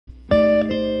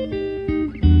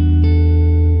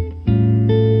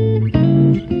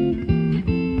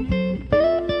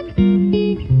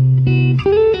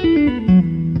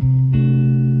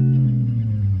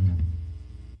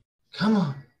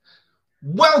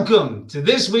Welcome to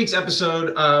this week's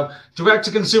episode of Direct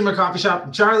to Consumer Coffee Shop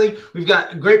with Charlie. We've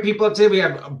got great people up today. We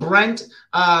have Brent,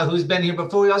 who's been here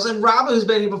before. We also have Rob, who's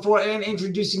been here before, and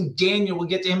introducing Daniel. We'll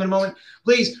get to him in a moment.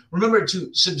 Please remember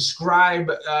to subscribe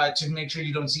to make sure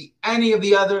you don't miss any of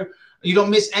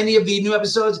the new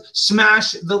episodes.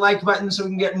 Smash the like button so we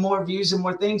can get more views and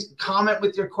more things. Comment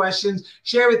with your questions.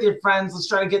 Share with your friends. Let's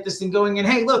try to get this thing going. And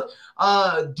hey, look,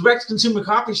 Direct to Consumer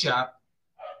Coffee Shop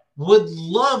would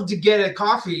love to get a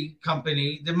coffee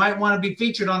company that might want to be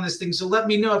featured on this thing. So let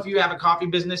me know if you have a coffee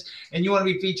business and you want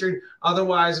to be featured.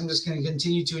 Otherwise, I'm just going to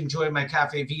continue to enjoy my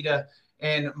Cafe Vita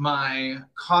and my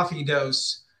coffee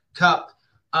dose cup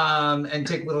and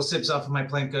take little sips off of my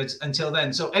plant goods until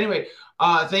then. So anyway,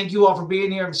 thank you all for being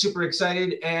here. I'm super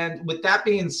excited. And with that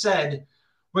being said,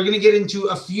 we're going to get into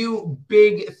a few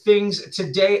big things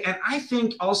today. And I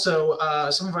think also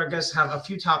some of our guests have a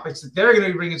few topics that they're going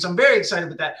to be bringing. So I'm very excited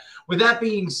with that. With that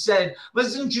being said,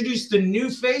 let's introduce the new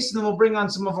face, and then we'll bring on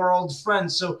some of our old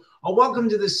friends. So I'll welcome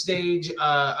to the stage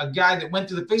a guy that went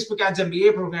through the Facebook Ads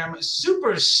MBA program, a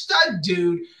super stud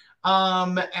dude,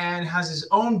 and has his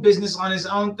own business on his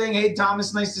own thing. Hey,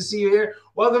 Thomas, nice to see you here.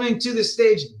 Welcoming to the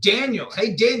stage, Daniel.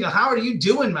 Hey, Daniel, how are you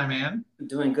doing, my man?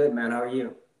 Doing good, man. How are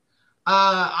you?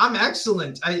 I'm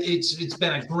excellent. It's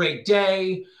been a great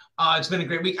day. It's been a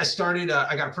great week. I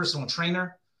got a personal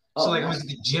trainer. So I was at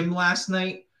the gym last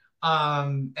night.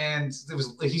 And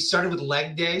he started with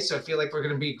leg day. So I feel like we're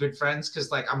going to be good friends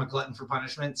because I'm a glutton for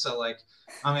punishment. So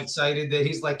I'm excited that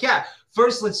he's like, yeah,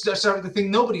 first let's start with the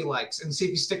thing nobody likes and see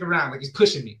if you stick around. He's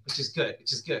pushing me, which is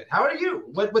good. How are you?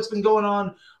 What's been going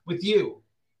on with you?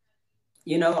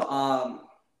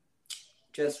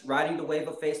 Just riding the wave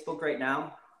of Facebook right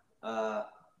now.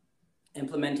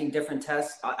 Implementing different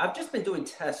tests. I've just been doing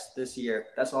tests this year.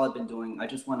 That's all I've been doing. I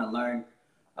just want to learn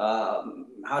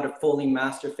how to fully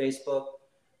master Facebook.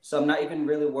 So I'm not even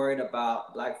really worried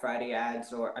about Black Friday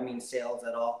ads or sales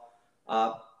at all.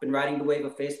 Been riding the wave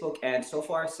of Facebook, and so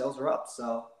far sales are up.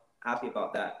 So happy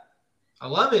about that. I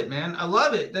love it, man. I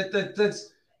love it.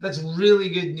 That's really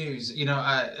good news.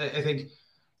 I think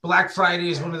Black Friday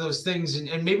is one of those things,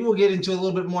 and maybe we'll get into a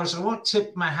little bit more, so I won't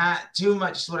tip my hat too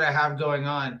much to what I have going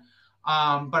on.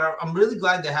 But I'm really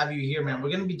glad to have you here, man. We're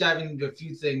going to be diving into a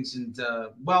few things, and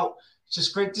it's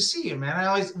just great to see you, man. I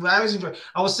always enjoy.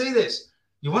 I will say this: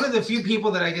 you're one of the few people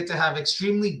that I get to have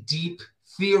extremely deep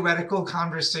theoretical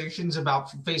conversations about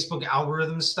Facebook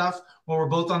algorithm stuff where we're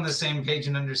both on the same page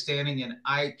and understanding, and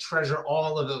I treasure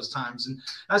all of those times. And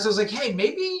that's why I was like, hey,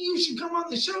 maybe you should come on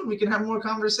the show and we can have more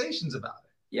conversations about it.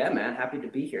 Yeah, man. Happy to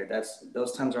be here.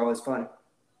 Those times are always fun.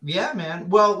 Yeah, man.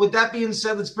 Well, with that being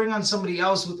said, let's bring on somebody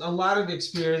else with a lot of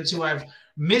experience who I've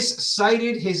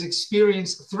miscited his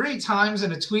experience 3 times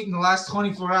in a tweet in the last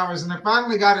 24 hours, and I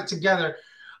finally got it together.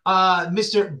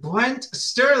 Mr. Brent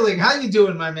Sterling. How you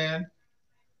doing, my man?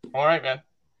 All right, man.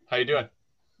 How you doing?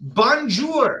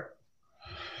 Bonjour.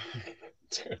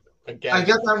 Dude. Again. I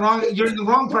got that wrong. You're in the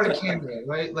wrong part of Canada,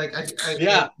 right? I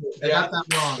got that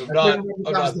wrong.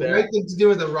 That's the right thing to do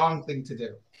or the wrong thing to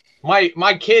do.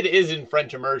 My kid is in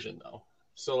French immersion though,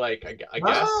 so I guess.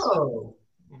 Oh.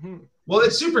 Mm-hmm. Well,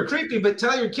 it's super creepy. But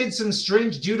tell your kid some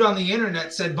strange dude on the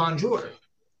internet said bonjour.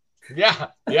 Yeah.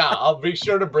 I'll be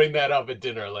sure to bring that up at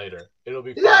dinner later. It'll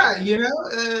be fun. Yeah,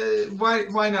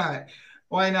 why not?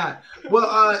 Why not?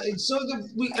 Well, so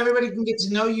that everybody can get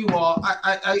to know you all.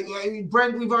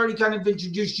 Brent, we've already kind of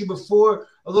introduced you before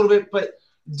a little bit, but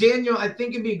Daniel, I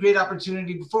think it'd be a great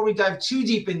opportunity before we dive too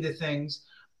deep into things.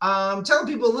 Tell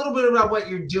people a little bit about what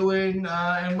you're doing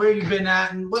and where you've been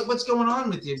at and what's going on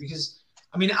with you. Because,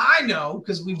 I know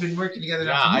because we've been working together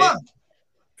now for months.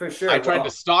 For sure. I tried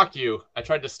to stalk you.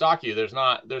 There's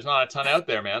not a ton out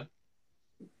there, man.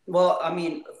 Well,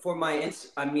 for my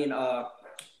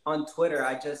on Twitter,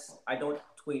 I don't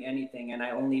tweet anything, and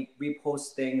I only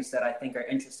repost things that I think are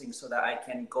interesting so that I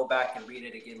can go back and read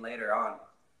it again later on.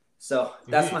 So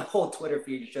that's my whole Twitter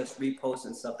feed, just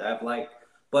reposting stuff that I've liked.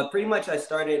 But pretty much I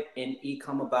started in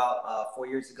e-com about 4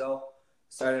 years ago.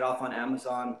 Started off on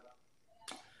Amazon,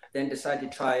 then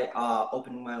decided to try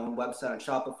opening my own website on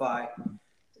Shopify.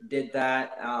 Did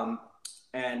that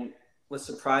and was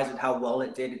surprised at how well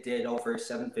it did. It did over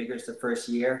 7 figures the first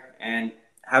year, and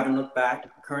haven't looked back.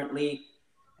 Currently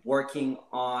working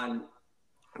on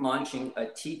launching a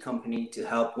tea company to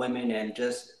help women and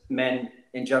just men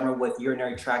in general with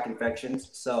urinary tract infections.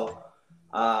 So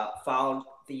filed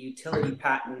the utility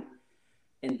patent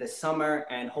in the summer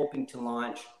and hoping to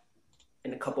launch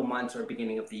in a couple months or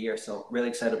beginning of the year. So really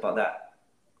excited about that.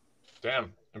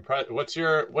 Damn. What's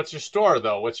your store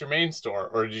though? What's your main store?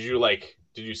 Or did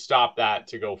you stop that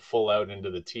to go full out into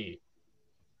the tea?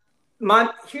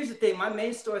 Here's the thing. My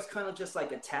main store is kind of just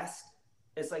like a test.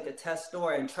 It's like a test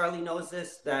store, and Charlie knows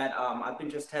this. That I've been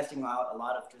just testing out a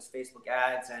lot of just Facebook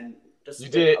ads and just. You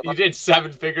did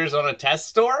 7 figures on a test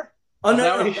store? Oh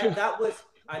no, that was.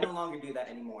 I no longer do that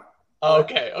anymore.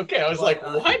 Okay. I was like,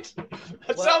 what?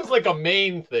 That sounds like a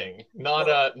main thing, not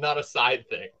a side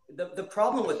thing. The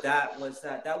problem with that was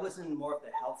that was in more of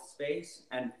the health space,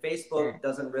 and Facebook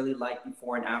doesn't really like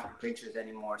before and after pictures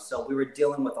anymore. So we were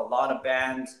dealing with a lot of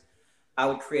bands. I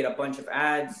would create a bunch of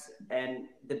ads, and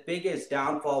the biggest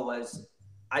downfall was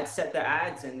I'd set the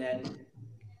ads and then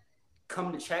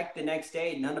come to check the next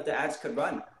day, none of the ads could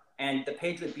run, and the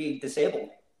page would be disabled.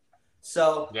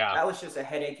 So that was just a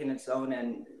headache in its own,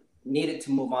 and needed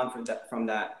to move on from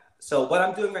that. So what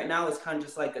I'm doing right now is kind of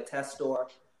just like a test store,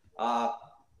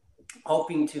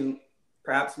 hoping to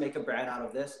perhaps make a brand out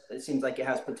of this. It seems like it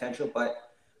has potential, but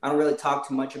I don't really talk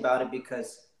too much about it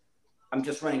because I'm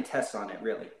just running tests on it,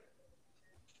 really.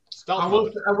 I will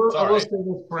say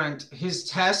this, Brent. His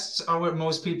tests are what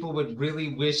most people would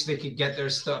really wish they could get their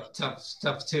stuff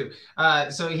too.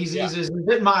 So he's a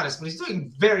bit modest, but he's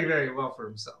doing very, very well for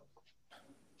himself.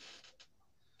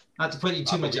 Not to put you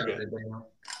too much out there, Daniel.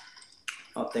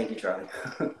 Oh, thank you, Charlie.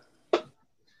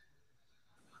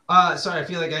 Sorry, I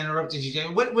feel like I interrupted you,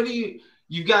 Daniel. What do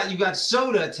you got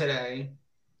soda today?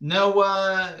 No,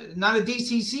 not a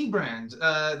DTC brand.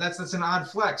 That's an odd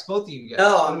flex. Both of you guys.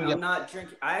 No, I'm not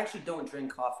drinking. I actually don't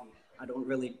drink coffee. I don't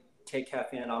really take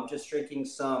caffeine. I'm just drinking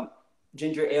some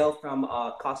ginger ale from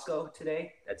Costco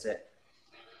today. That's it.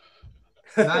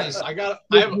 Nice. I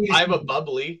have a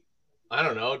bubbly. I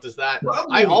don't know. Does that?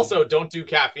 Bubbly. I also don't do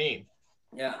caffeine.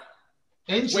 Yeah.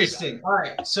 Interesting. All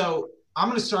right. So I'm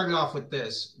going to start it off with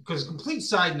this because complete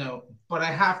side note, but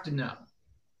I have to know.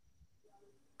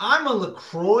 I'm a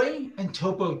LaCroix and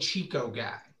Topo Chico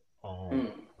guy. Oh.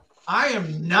 I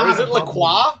am not. Or is it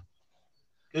LaCroix?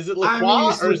 Is it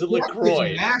LaCroix or is it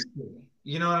LaCroix?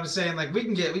 You know what I'm saying? Like we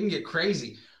can get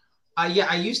crazy.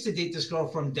 I used to date this girl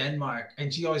from Denmark,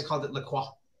 and she always called it LaCroix.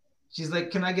 She's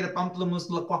like, "Can I get a pamplemousse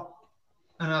LaCroix?"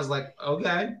 And I was like,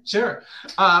 "Okay, sure."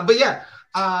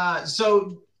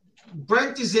 So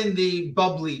Brent is in the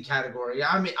bubbly category.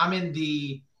 I'm in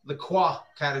the LaCroix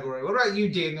category. What about you,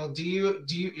 Daniel?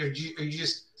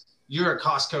 You're a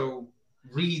Costco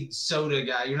Reed soda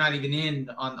guy. You're not even in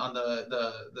on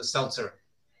the seltzer.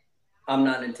 I'm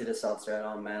not into the seltzer at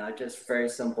all, man. I just very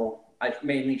simple. I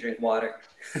mainly drink water.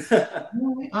 All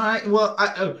right. Well,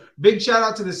 big shout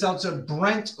out to the seltzer.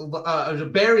 Brent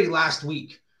Barry last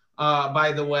week,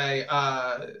 by the way,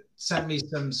 sent me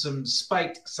some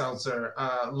spiked seltzer.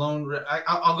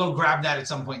 I'll go grab that at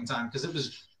some point in time because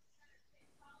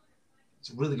it's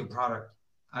a really good product.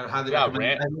 I highly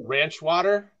recommend it. Ranch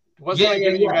water. Wasn't I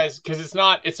giving you guys, because it's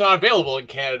not available in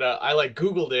Canada. I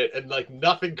Googled it and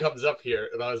nothing comes up here,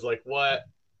 and I was like, what?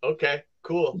 Okay,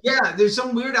 cool. Yeah, there's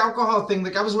some weird alcohol thing.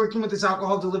 I was working with this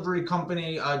alcohol delivery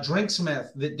company,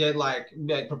 Drinksmith, that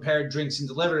did prepared drinks and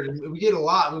delivered. And we did a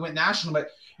lot. We went national, but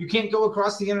you can't go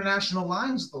across the international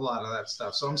lines with a lot of that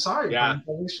stuff. So I'm sorry. Yeah. Man.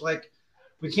 I wish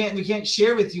we can't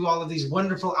share with you all of these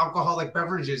wonderful alcoholic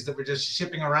beverages that we're just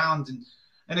shipping around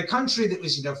in a country that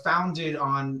was founded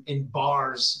in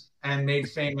bars and made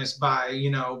famous by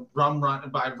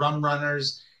rum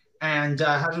runners and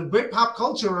has a great pop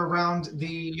culture around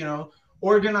the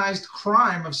organized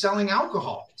crime of selling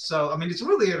alcohol. So I mean, it's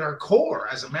really at our core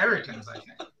as Americans, I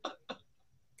think.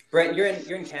 Brent, you're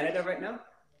in Canada right now?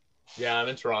 Yeah, I'm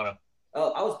in Toronto.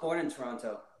 Oh, I was born in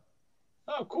Toronto.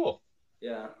 Oh, cool.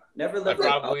 Yeah, never lived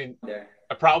there.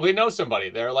 I probably know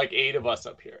somebody. There are 8 of us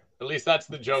up here. At least that's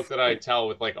the joke that I tell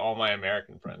with all my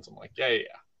American friends. I'm like, yeah.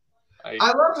 I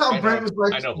love how Brent was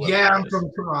like, I'm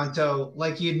from Toronto.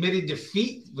 He admitted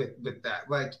defeat with that.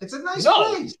 It's a nice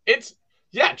place.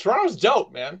 Toronto's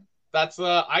dope, man. That's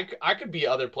I could be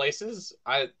other places.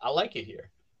 I like it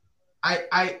here.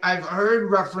 I've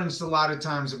heard referenced a lot of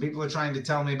times when people are trying to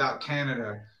tell me about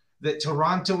Canada that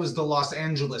Toronto is the Los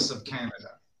Angeles of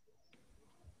Canada.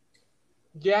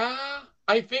 Yeah,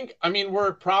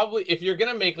 we're probably, if you're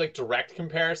gonna make direct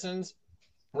comparisons,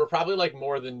 we're probably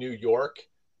more than New York.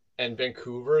 And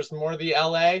Vancouver's more the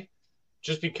LA,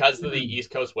 just because of the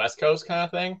East Coast, West Coast kind of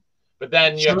thing. But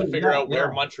then you have to figure out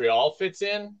where Montreal fits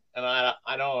in, and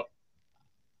I don't.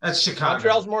 That's Chicago.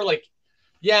 Montreal's more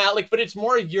but it's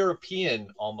more European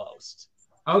almost.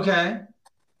 Okay,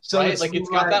 so right? It's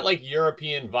got that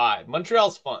European vibe.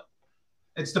 Montreal's fun.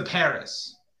 It's the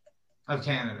Paris of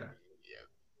Canada.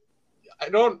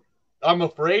 I'm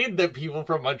afraid that people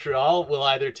from Montreal will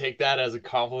either take that as a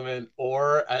compliment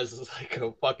or as a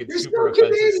fucking super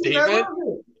offensive statement.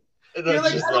 And You're I'm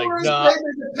like, just I don't like, want to nah. stay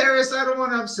in Paris. I don't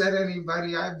want to upset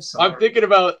anybody. I'm sorry. I'm thinking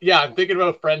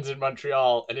about friends in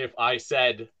Montreal, and if I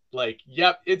said like,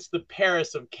 "Yep, it's the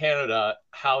Paris of Canada,"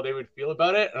 how they would feel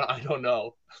about it, and I don't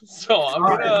know. So All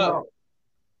right,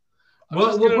 I'm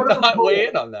just we'll gonna put up a not weigh poll.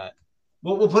 in on that.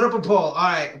 We'll put up a poll. All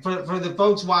right, for the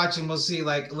folks watching, we'll see.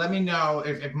 Like, let me know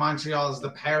if Montreal is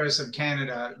the Paris of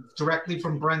Canada, directly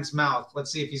from Brent's mouth.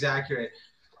 Let's see if he's accurate.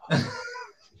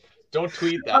 Don't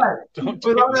tweet All that. right. Don't With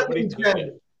tweet. all that Nobody being tweet said,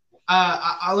 it.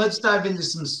 let's dive into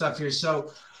some stuff here.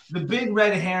 So the big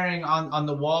red herring on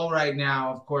the wall right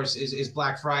now, of course, is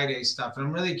Black Friday stuff, and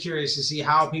I'm really curious to see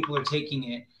how people are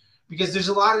taking it because there's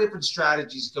a lot of different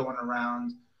strategies going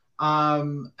around.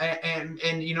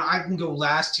 And you know, I can go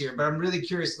last here, but I'm really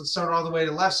curious. Let's start all the way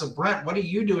to the left. So Brent, what are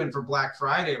you doing for Black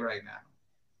Friday right now?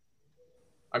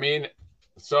 I mean,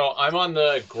 so I'm on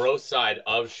the growth side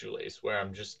of Shoelace, where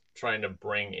I'm just trying to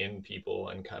bring in people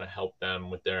and kind of help them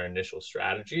with their initial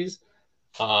strategies.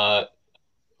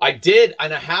 I did,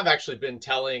 and I have actually been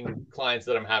telling clients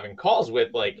that I'm having calls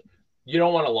with, like, you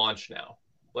don't want to launch now.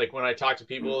 Like when I talk to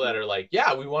people that are like,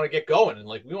 yeah, we want to get going and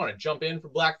like we want to jump in for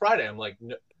Black Friday. I'm like,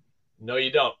 no,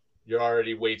 you don't. You're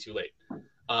already way too late.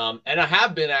 And I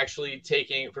have been actually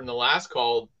taking from the last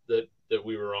call that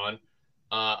we were on.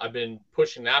 I've been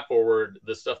pushing that forward,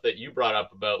 the stuff that you brought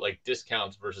up about like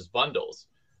discounts versus bundles.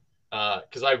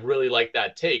 Because I really like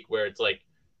that take where it's like,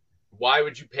 why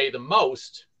would you pay the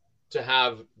most to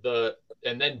have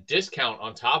and then discount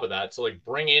on top of that? So like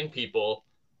bring in people,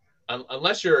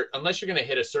 unless you're going to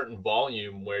hit a certain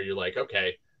volume where you're like,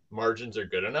 okay, margins are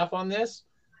good enough on this.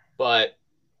 But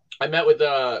I met with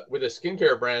a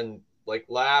skincare brand like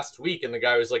last week, and the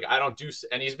guy was like, I don't do,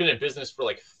 and he's been in business for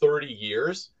like 30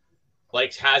 years,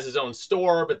 like has his own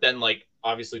store, but then like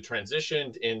obviously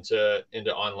transitioned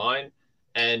into online.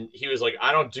 And he was like,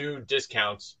 I don't do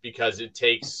discounts because it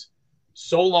takes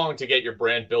so long to get your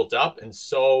brand built up, and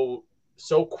so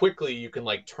quickly you can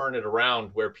like turn it around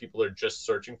where people are just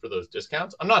searching for those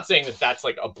discounts. I'm not saying that that's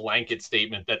like a blanket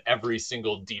statement that every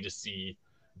single D2C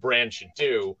brand should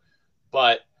do,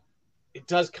 but it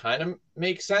does kind of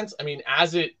make sense. I mean,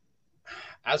 as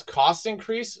costs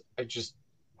increase,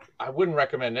 I wouldn't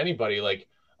recommend anybody like,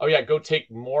 oh yeah, go take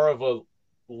more of a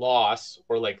loss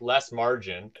or like less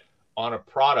margin on a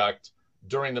product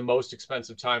during the most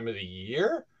expensive time of the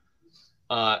year.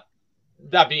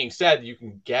 That being said, you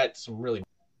can get some really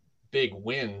big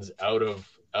wins out of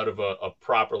a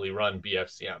properly run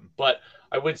BFCM. But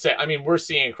I would say, I mean, we're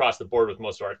seeing across the board with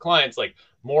most of our clients, like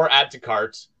more add to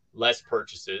carts, less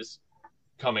purchases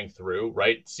coming through,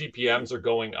 right? CPMs are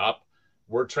going up.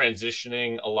 We're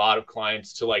transitioning a lot of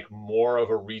clients to like more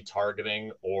of a retargeting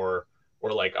or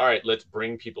like, all right, let's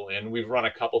bring people in. We've run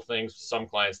a couple things with some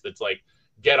clients that's like,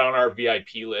 get on our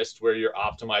VIP list where you're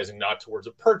optimizing not towards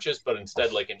a purchase, but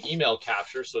instead like an email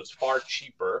capture. So it's far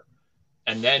cheaper.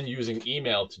 And then using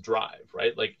email to drive,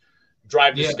 right? Like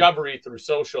drive discovery through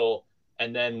social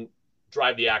and then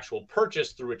drive the actual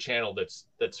purchase through a channel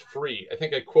that's free. I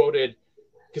think I quoted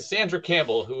Cassandra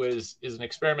Campbell, who is an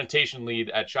experimentation lead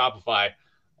at Shopify,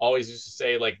 always used to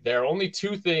say, like, there are only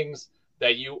two things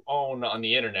that you own on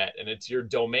the internet, and it's your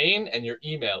domain and your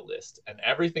email list, and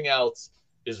everything else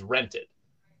is rented.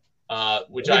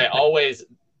 Which I always,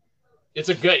 it's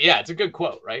a good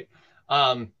quote, right?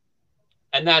 And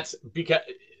that's because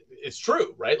it's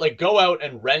true, right? Like go out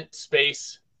and rent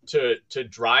space to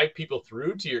drive people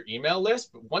through to your email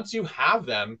list. But once you have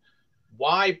them,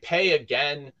 why pay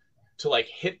again to like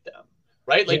hit them,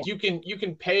 right? Like you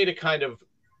can pay to kind of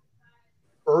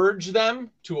urge them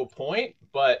to a point,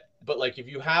 but like if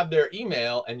you have their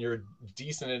email and you're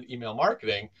decent at email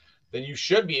marketing, then you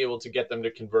should be able to get them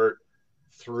to convert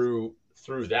through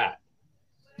that.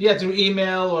 Yeah, through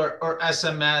email or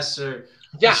SMS or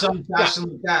some fashion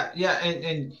like that. Yeah,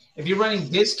 and if you're running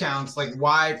discounts, like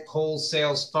why pull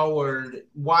sales forward?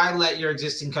 Why let your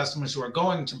existing customers who are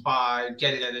going to buy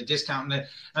get it at a discount? And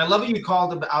I love that you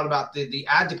called out about the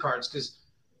add to carts because,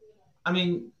 I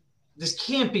mean, this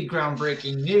can't be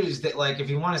groundbreaking news that like if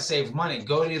you want to save money,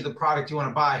 go to the product you want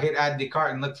to buy, hit add to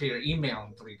cart, and look for your email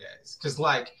in 3 days. Because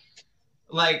like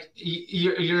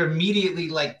you're immediately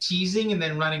like teasing and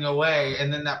then running away,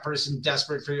 and then that person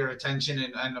desperate for your attention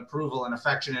and approval and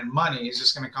affection and money is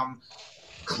just going to come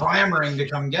clamoring to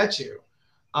come get you.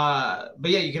 But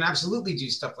yeah, you can absolutely do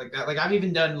stuff like that. Like I've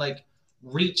even done like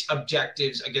reach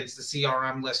objectives against the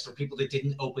CRM list for people that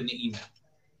didn't open the email.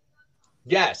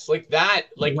 Yes, like that,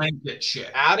 like blanket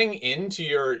shit. Adding into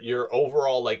your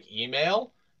overall like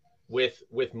email with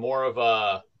more of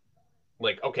a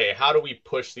like, okay, how do we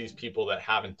push these people that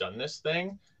haven't done this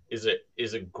thing is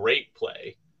a great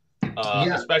play.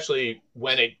 especially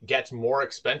when it gets more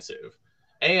expensive.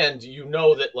 And you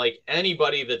know that like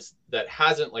anybody that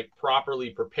hasn't like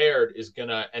properly prepared is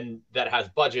gonna, and that has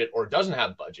budget or doesn't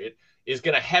have budget, is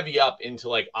gonna heavy up into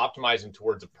like optimizing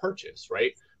towards a purchase,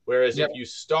 right? Whereas if you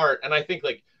start, and I think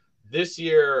like this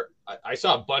year, I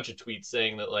saw a bunch of tweets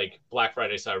saying that like Black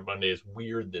Friday, Cyber Monday is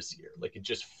weird this year. Like it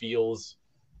just feels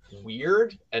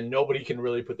weird, and nobody can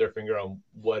really put their finger on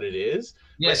what it is.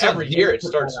 Yeah, but every year it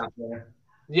starts.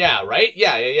 Yeah, right.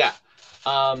 Yeah.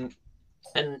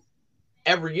 And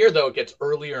every year though, it gets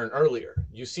earlier and earlier.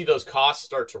 You see those costs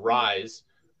start to rise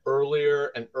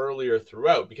earlier and earlier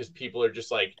throughout because people are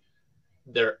just like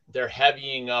they're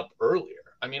heavying up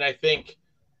earlier. I mean, I think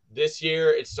this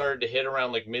year it started to hit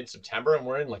around like mid-September, and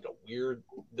we're in like a weird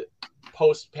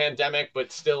post-pandemic,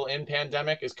 but still in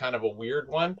pandemic is kind of a weird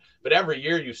one. But every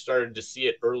year you started to see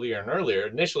it earlier and earlier.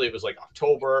 Initially it was like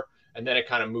October, and then it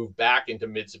kind of moved back into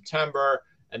mid-September,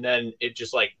 and then it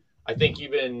just like, I think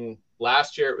even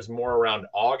last year it was more around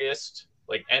August,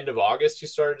 like end of August you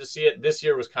started to see it. This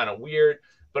year was kind of weird,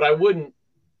 but it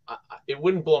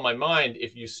wouldn't blow my mind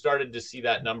if you started to see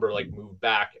that number like move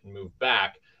back.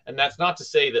 And that's not to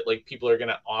say that like people are going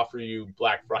to offer you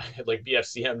Black Friday, like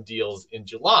BFCM deals in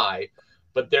July,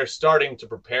 but they're starting to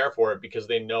prepare for it because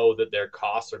they know that their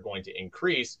costs are going to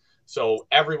increase. So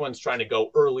everyone's trying to go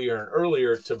earlier and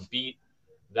earlier to beat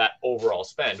that overall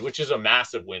spend, which is a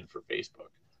massive win for Facebook.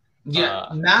 Yeah,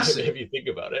 massive. If you think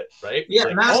about it, right? Yeah,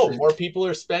 like, massive. Oh, more people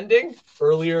are spending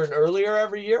earlier and earlier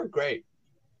every year. Great.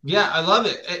 Yeah, I love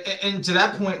it. And to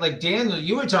that point, like Daniel,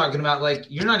 you were talking about, like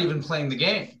you're not even playing the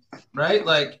game, right?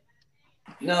 Like,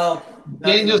 no.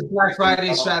 Daniel's Black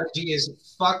Friday strategy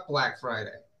is fuck Black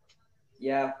Friday.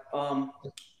 Yeah. I'm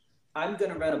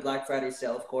gonna run a Black Friday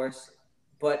sale, of course,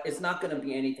 but it's not gonna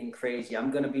be anything crazy. I'm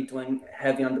gonna be doing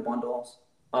heavy on the bundles.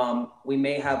 We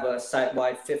may have a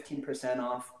site-wide 15%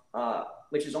 off,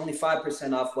 which is only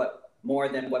 5% off more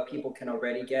than what people can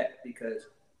already get, because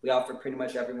we offer pretty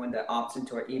much everyone that opts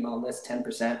into our email list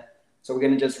 10%. So we're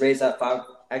going to just raise that 5%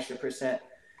 extra.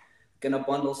 Going to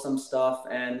bundle some stuff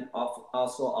and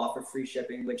also offer free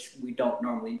shipping, which we don't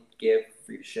normally give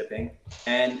free shipping.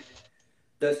 And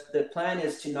the plan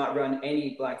is to not run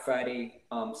any Black Friday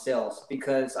sales,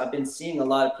 because I've been seeing a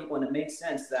lot of people, and it makes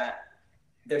sense that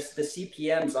the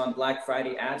CPMs on Black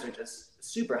Friday ads are just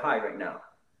super high right now.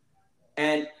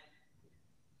 And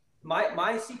my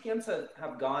CPMs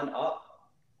have gone up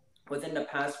within the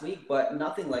past week, but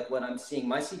nothing like what I'm seeing.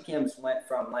 My CPMs went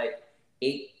from like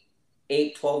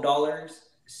 $12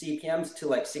 CPMs to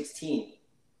like $16,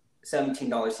 $17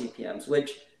 CPMs,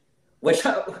 which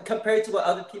compared to what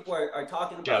other people are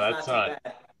talking about, is not too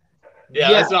bad.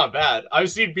 Yeah, that's not bad.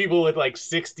 I've seen people with like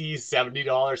 $60, $70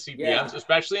 CPMs,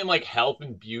 especially in like health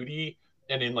and beauty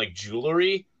and in like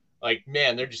jewelry. Like,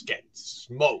 man, they're just getting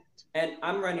smoked. And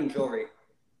I'm running jewelry.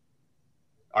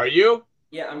 Are you?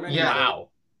 Yeah, I'm running jewelry. Wow.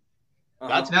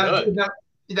 That's good.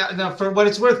 Now, for what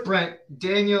it's worth, Brent,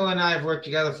 Daniel and I have worked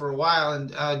together for a while,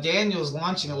 and Daniel's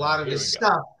launching a lot of his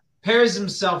stuff. Pairs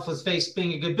himself with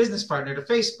being a good business partner to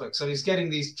Facebook. So he's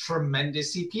getting these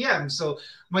tremendous CPMs. So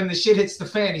when the shit hits the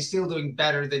fan, he's still doing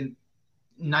better than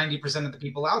 90% of the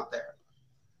people out there.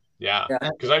 Yeah,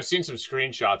 because I've seen some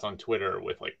screenshots on Twitter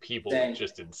with like people with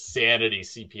just insanity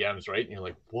CPMs, right? And you're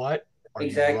like, what are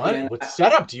you running? What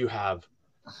setup do you have?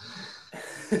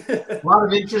 A lot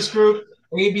of interest group,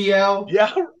 ABL.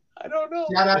 Yeah, I don't know.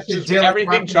 Shout out to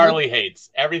everything Charlie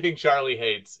hates. Everything Charlie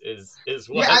hates is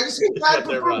what, I just think what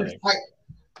they're running.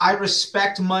 I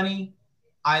respect money.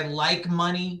 I like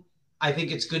money. I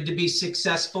think it's good to be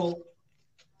successful.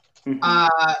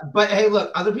 Mm-hmm. But hey,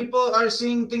 look, other people are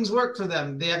seeing things work for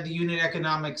them. They have the unit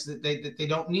economics that they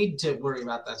don't need to worry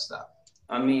about that stuff.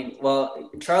 I mean, well,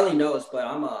 Charlie knows, but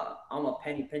I'm a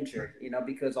penny pincher,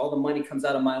 because all the money comes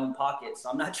out of my own pocket.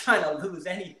 So I'm not trying to lose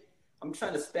any. I'm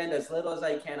trying to spend as little as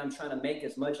I can. I'm trying to make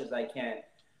as much as I can.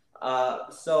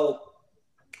 So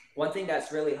one thing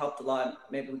that's really helped a lot,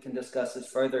 maybe we can discuss this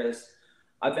further, is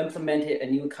I've implemented a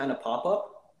new kind of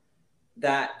pop-up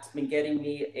that's been getting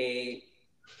me a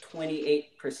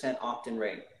 28% opt-in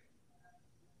rate.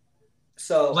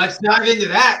 So let's dive into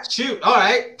that. Shoot. All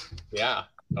right. Yeah.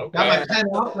 Okay. Got my pen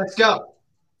out. Let's go.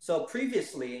 So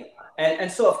previously,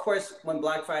 and so of course, when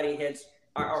Black Friday hits,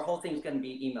 our whole thing's going to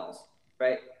be emails,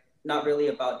 right? Not really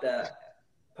about the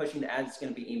pushing the ads. It's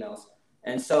going to be emails.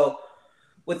 And so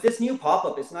with this new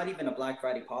pop-up, it's not even a Black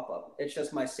Friday pop-up. It's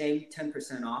just my same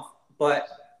 10% off. But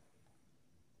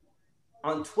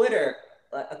on Twitter,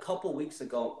 a couple weeks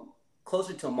ago,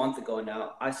 closer to a month ago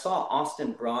now, I saw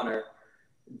Austin Bronner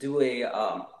do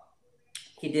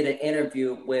he did an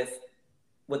interview with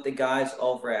with the guys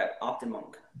over at Optimum,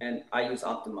 and I use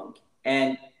Optimum,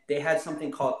 and they had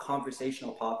something called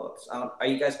conversational pop-ups. Are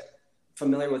you guys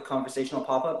familiar with conversational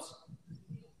pop-ups?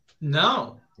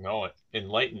 No. No,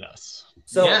 enlighten us.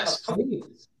 So yes,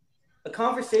 please. A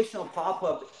conversational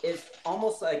pop-up is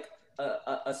almost like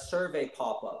a survey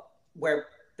pop-up where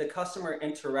the customer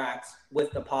interacts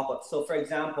with the pop-up. So for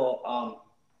example,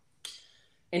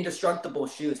 Indestructible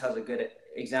Shoes has a good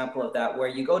example of that, where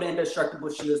you go to Indestructible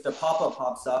Shoes, the pop-up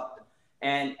pops up,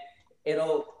 and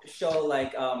it'll show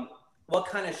like, what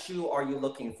kind of shoe are you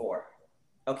looking for?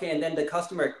 Okay, and then the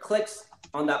customer clicks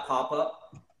on that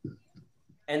pop-up,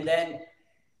 and then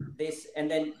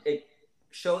it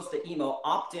shows the email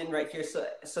opt in right here,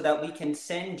 so that we can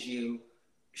send you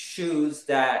shoes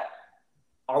that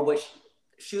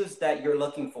you're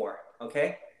looking for.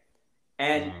 Okay,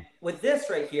 and with this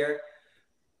right here,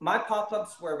 my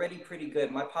pop-ups were already pretty good.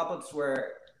 My pop-ups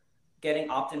were getting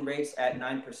opt-in rates at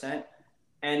 9%.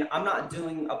 And I'm not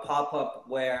doing a pop-up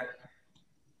where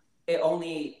it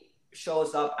only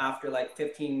shows up after like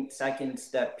 15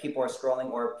 seconds that people are scrolling,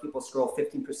 or people scroll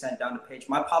 15% down the page.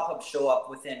 My pop-ups show up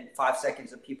within 5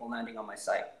 seconds of people landing on my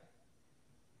site.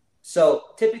 So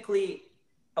typically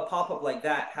a pop-up like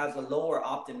that has a lower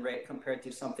opt-in rate compared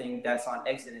to something that's on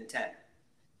exit intent.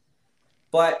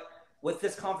 But with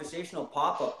this conversational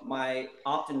pop-up, my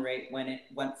opt-in rate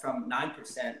went from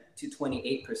 9% to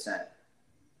 28%.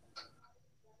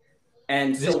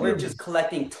 And so we're just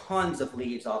collecting tons of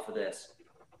leads off of this.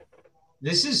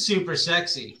 This is super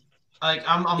sexy. Like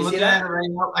I'm looking at it right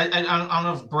now. I don't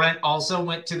know if Brent also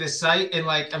went to the site and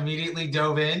like immediately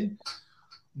dove in,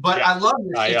 but yeah, I love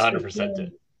this. I 100%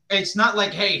 did. It's not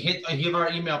like, hey, give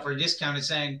our email for a discount. It's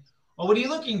saying, well, what are you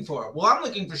looking for? Well, I'm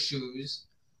looking for shoes.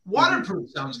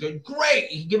 Waterproof sounds good.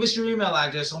 Great. Give us your email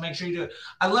address. We'll make sure you do it.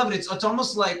 I love it. It's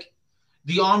almost like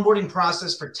the onboarding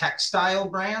process for textile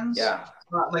brands. Yeah.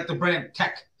 Like the brand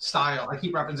Tech Style. I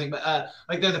keep referencing, but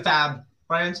like they're the Fab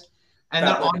brands. And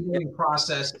the onboarding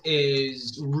process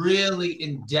is really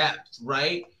in depth,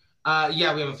 right?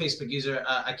 Yeah, we have a Facebook user.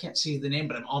 I can't see the name,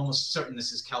 but I'm almost certain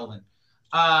this is Kelvin.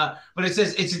 But it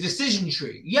says it's a decision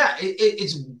tree. Yeah,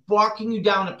 it's walking you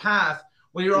down a path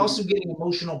where you're also getting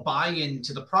emotional buy-in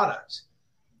to the product,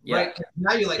 right?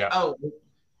 Now you're like, oh,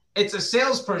 it's a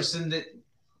salesperson that,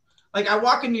 like, I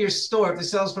walk into your store, if the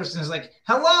salesperson is like,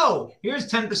 hello, here's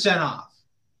 10% off.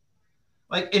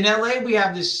 Like in LA, we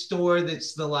have this store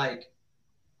that's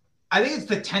I think it's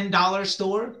the $10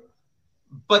 store,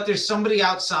 but there's somebody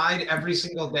outside every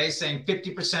single day saying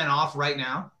 50% off right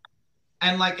now.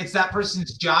 And like, it's that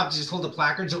person's job to just hold a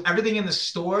placard. So everything in the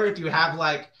store, if you have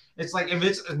like, it's like, if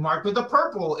it's marked with a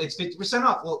purple, it's 50%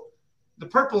 off. Well, the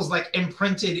purple's like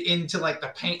imprinted into like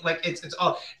the paint. Like it's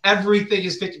all, everything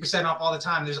is 50% off all the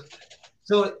time.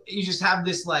 So you just have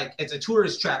this, like, it's a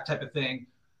tourist trap type of thing.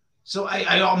 So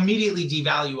I immediately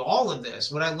devalue all of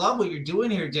this. What I love what you're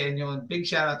doing here, Daniel, and big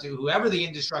shout out to whoever the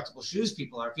Indestructible Shoes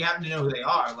people are. If you happen to know who they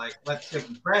are, like, let's give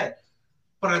them credit.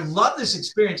 But I love this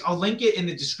experience. I'll link it in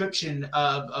the description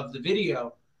of the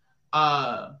video.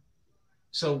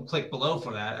 So click below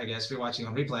for that, I guess, if you're watching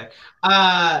on replay.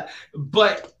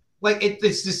 But like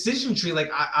this decision tree,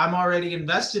 like I'm already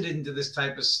invested into this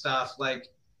type of stuff. Like,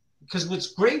 because what's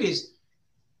great is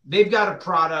they've got a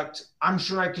product. I'm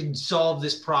sure I can solve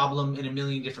this problem in a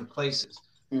million different places.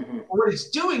 What it's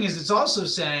doing is it's also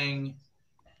saying,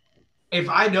 if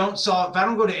I don't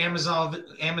go to Amazon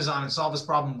and solve this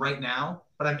problem right now,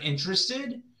 but I'm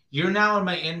interested, you're now in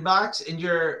my inbox and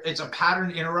it's a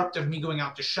pattern interrupt of me going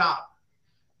out to shop.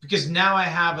 Because now I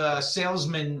have a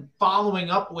salesman following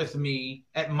up with me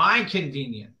at my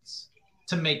convenience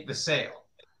to make the sale.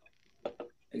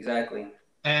 Exactly.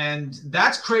 And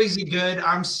that's crazy good.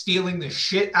 I'm stealing the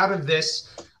shit out of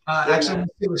this. Actually, I'm going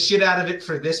to steal the shit out of it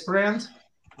for this brand.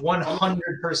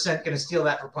 100% going to steal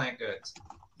that for Plant Goods.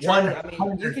 Charlie, I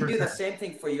mean, you can do the same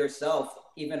thing for yourself,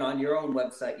 even on your own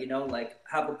website, like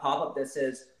have a pop-up that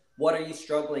says, what are you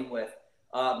struggling with?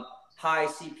 High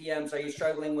CPMs? Are you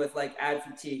struggling with like ad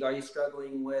fatigue? Are you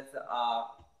struggling with,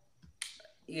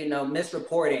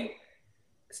 misreporting?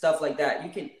 Stuff like that.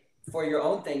 You can, for your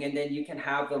own thing, and then you can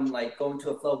have them like go into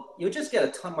a flow. You'll just get a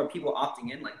ton more people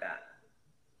opting in like that.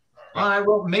 All right,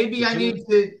 well, maybe I need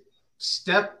to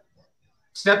step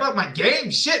up my game.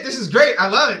 Shit, this is great. I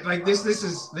love it. Like this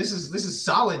is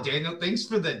solid, Daniel. Thanks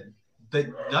for the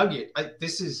nugget.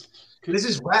 This is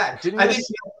rad.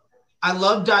 I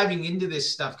love diving into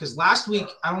this stuff because last week,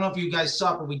 I don't know if you guys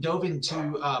saw it, but we dove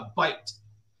into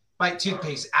Bite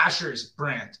toothpaste, Asher's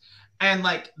brand. And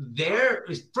like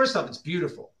first off, it's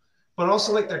beautiful, but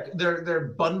also like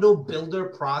their bundle builder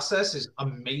process is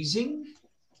amazing.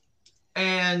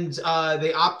 and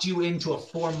they opt you into a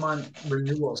 4-month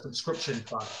renewal subscription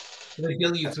product. So they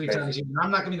bill you That's 3 crazy. times a year. And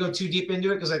I'm not going to go too deep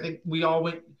into it because I think we all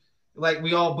went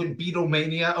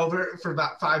Beatlemania over it for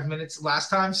about 5 minutes last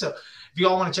time. So if you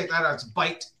all want to check that out, it's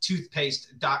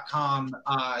bitetoothpaste.com.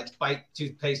 It's Bite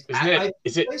Toothpaste.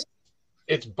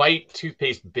 It's Bite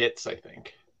Toothpaste Bits, I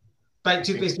think. Bite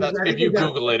Toothpaste. If you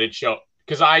Google it, it show.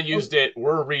 Because I used it.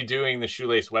 We're redoing the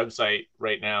Shoelace website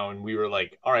right now, and we were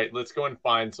like, all right, let's go and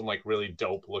find some like really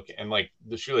dope looking. And like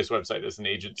the Shoelace website is an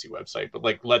agency website, but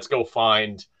like let's go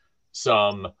find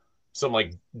some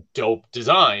like dope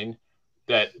design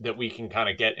that we can kind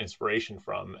of get inspiration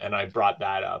from. And I brought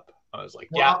that up. I was like,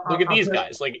 look at these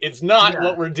guys. Like it's not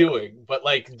what we're doing, but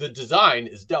like the design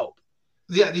is dope.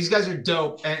 Yeah, these guys are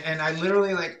dope. And I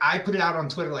literally I put it out on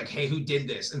Twitter like, hey, who did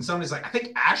this? And somebody's like, I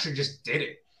think Asher just did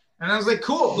it. And I was like,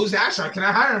 cool, who's Asher? Can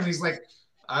I hire him? And he's like,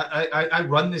 I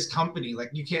run this company. Like,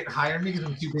 you can't hire me because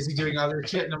I'm too busy doing other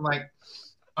shit. And I'm like,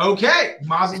 okay,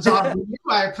 mazel tov to you.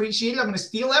 I appreciate it. I'm going to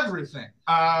steal everything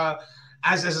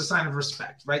as a sign of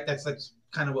respect, right? That's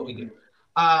kind of what we do,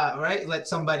 right? Let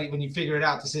somebody, when you figure it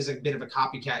out, this is a bit of a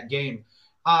copycat game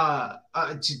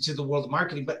to the world of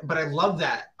marketing. But I love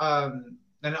that.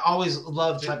 And I always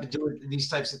love trying to do these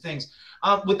types of things.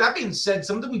 With that being said,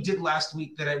 something we did last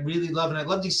week that I really love, and I'd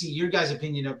love to see your guys'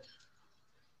 opinion of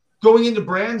going into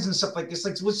brands and stuff like this.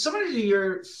 Like, what's some of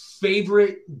your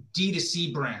favorite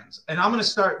D2C brands? And I'm going to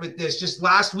start with this. Just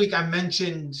last week, I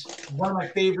mentioned one of my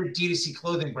favorite D2C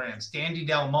clothing brands, Dandy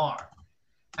Del Mar.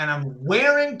 And I'm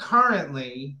wearing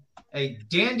currently a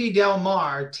Dandy Del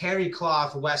Mar terry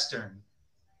cloth Western.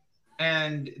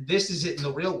 And this is it in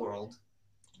the real world.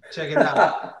 Check it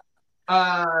out.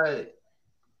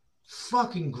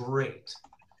 Fucking great.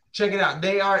 Check it out.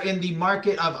 They are in the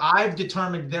market of, I've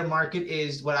determined their market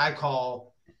is what I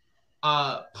call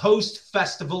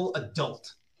post-festival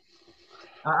adult.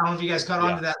 I don't know if you guys caught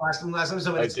on to that last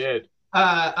episode. I did.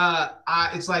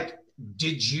 It's like,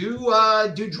 did you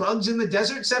do drugs in the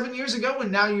desert 7 years ago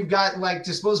and now you've got like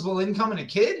disposable income and a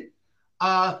kid?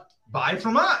 Buy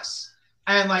from us.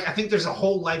 And like, I think there's a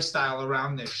whole lifestyle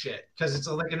around this shit because it's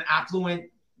like an affluent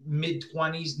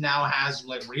mid-20s now has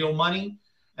like real money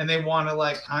and they want to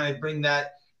like kind of bring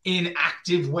that in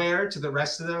active wear to the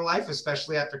rest of their life,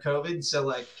 especially after COVID. So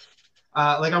like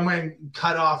I'm wearing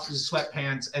cut off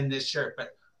sweatpants and this shirt,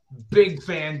 but big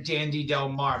fan, Dandy Del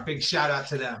Mar. Big shout out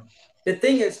to them. The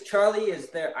thing is, Charlie is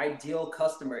their ideal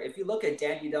customer. If you look at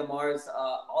Dandy Del Mar's,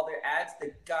 all their ads,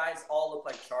 the guys all look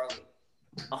like Charlie.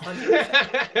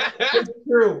 100%. It's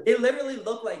true. They literally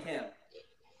look like him.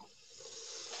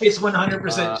 It's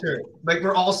 100% true. Like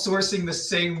we're all sourcing the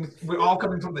same. We're all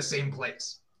coming from the same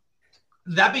place.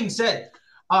 That being said,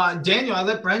 Daniel, I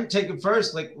let Brent take it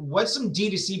first. Like, what's some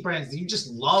D2C brands that you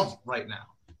just love right now?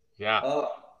 Yeah.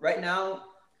 Right now,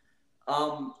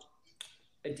 a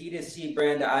D2C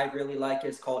brand that I really like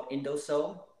is called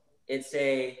Indoso. It's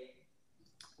a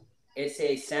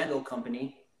sandal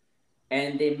company.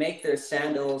 And they make their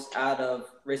sandals out of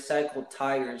recycled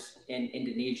tires in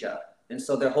Indonesia. And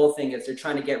so their whole thing is they're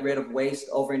trying to get rid of waste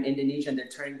over in Indonesia and they're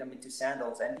turning them into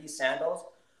sandals. And these sandals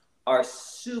are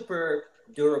super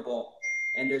durable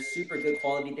and they're super good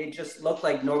quality. They just look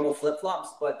like normal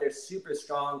flip-flops, but they're super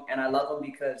strong. And I love them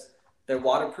because they're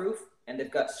waterproof and they've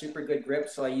got super good grip.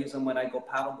 So I use them when I go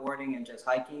paddleboarding and just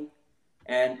hiking.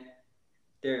 And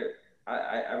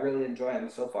I really enjoy them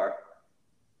so far.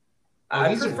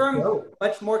 I prefer them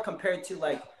much more compared to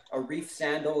like a reef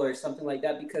sandal or something like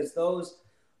that because those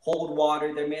hold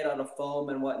water. They're made out of foam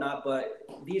and whatnot. But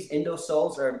these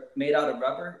Indosoles are made out of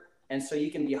rubber. And so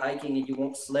you can be hiking and you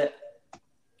won't slip.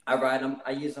 I ride them.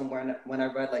 I use them when I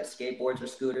ride like skateboards or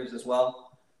scooters as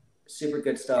well. Super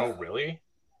good stuff. Oh, really?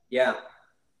 Yeah.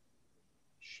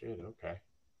 Shit, okay.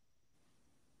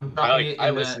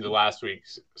 I listened to last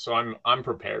week's, so I'm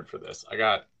prepared for this.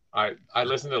 I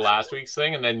listened to last week's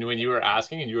thing, and then when you were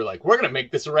asking and you were like, we're going to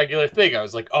make this a regular thing, I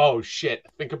was like, oh, shit,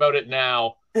 think about it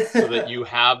now so that you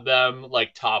have them,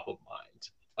 like, top of mind.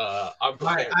 I'm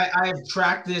prepared. I have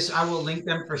tracked this. I will link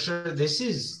them for sure. This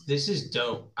is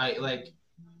dope. I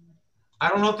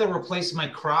don't know if they'll replace my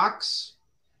Crocs,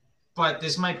 but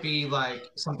this might be, like,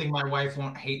 something my wife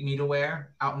won't hate me to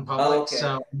wear out in public. Okay.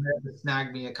 So I'm going to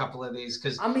snag me a couple of these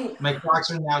because my Crocs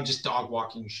are now just dog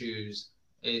walking shoes.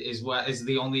 Is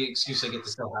the only excuse I get to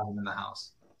still have them in the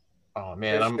house. Oh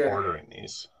man, I'm ordering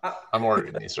these. I'm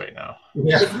ordering these right now.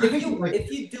 Yeah.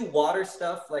 If you do water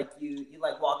stuff, like you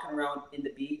like walking around in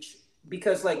the beach,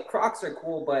 because like Crocs are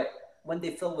cool, but when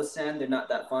they fill with sand, they're not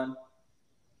that fun.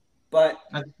 But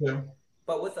that's true.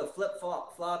 But with a flip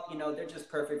flop, they're just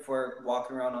perfect for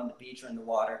walking around on the beach or in the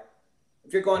water.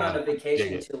 If you're going on a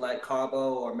vacation to like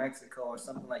Cabo or Mexico or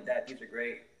something like that, these are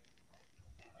great.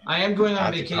 I am going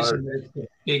on vacation with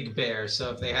Big Bear,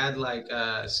 so if they had like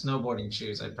snowboarding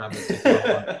shoes, I'd probably take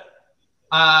them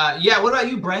on. Yeah, what about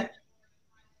you, Brent?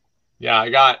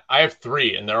 Yeah, I have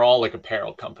 3, and they're all like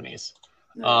apparel companies.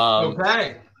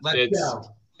 Okay, let's go.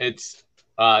 It's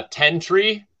 10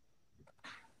 Tree,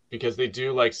 because they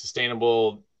do like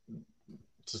sustainable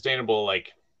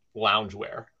like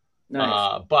loungewear.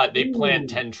 Nice. But they plant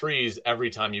 10 trees every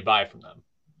time you buy from them,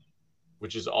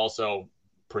 which is also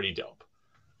pretty dope.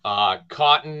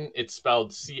 Cotton, it's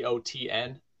spelled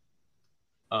COTN.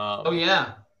 Oh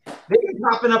yeah, they've been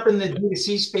popping up in the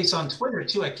DTC space on Twitter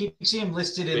too. I keep seeing them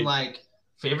listed in like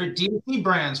favorite DTC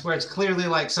brands, where it's clearly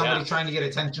like somebody trying to get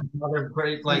attention from other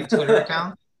great like Twitter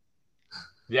accounts.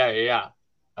 Yeah.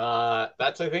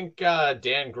 That's, I think,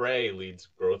 Dan Gray leads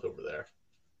growth over there.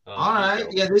 All right,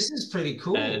 yeah, this is pretty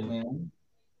cool, man.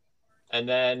 And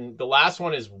then the last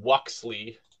one is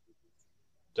Wuxley.com,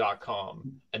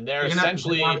 and they're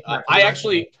essentially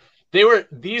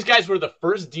these guys were the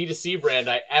first D2C brand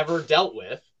I ever dealt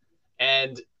with,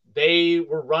 and they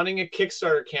were running a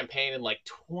Kickstarter campaign in like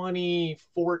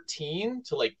 2014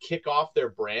 to like kick off their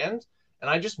brand, and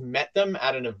I just met them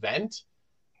at an event,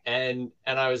 and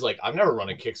I was like, I've never run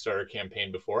a Kickstarter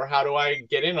campaign before. How do I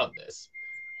get in on this?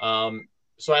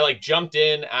 So I like jumped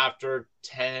in after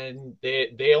 10.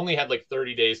 They only had like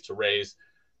 30 days to raise.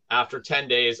 After 10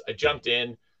 days, I jumped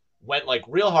in, went like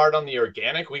real hard on the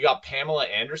organic. We got Pamela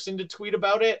Anderson to tweet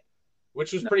about it,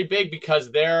 which was pretty big because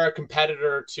they're a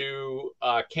competitor to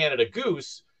Canada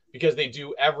Goose, because they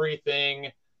do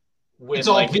everything with it's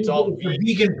all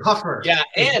vegan puffer. Yeah,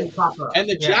 and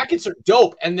the jackets are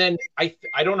dope. And then I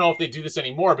don't know if they do this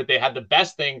anymore, but they had the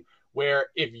best thing where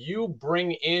if you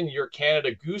bring in your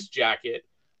Canada Goose jacket,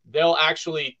 they'll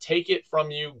actually take it from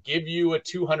you, give you a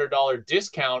 $200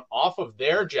 discount off of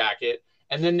their jacket,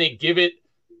 and then they give it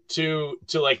to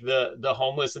like the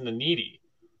homeless and the needy,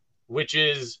 which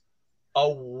is a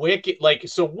wicked, like,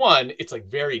 so one, it's like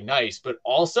very nice, but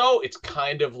also it's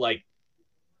kind of like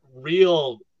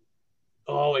real.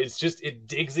 Oh, it's just, it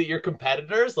digs at your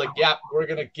competitors. Like, yeah,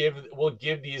 we'll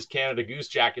give these Canada Goose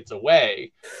jackets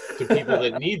away to people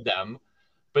that need them.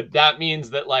 But that means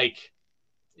that like,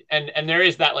 and there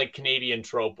is that like Canadian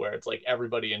trope where it's like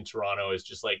everybody in Toronto is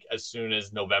just like, as soon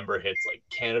as November hits, like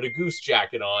Canada Goose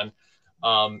jacket on.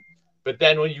 But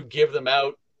then when you give them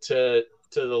out to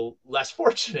the less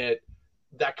fortunate,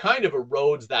 that kind of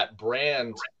erodes that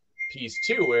brand piece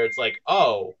too, where it's like,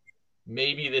 oh,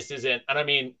 maybe this isn't, and I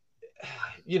mean,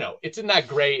 you know, it's in that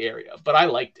gray area, but I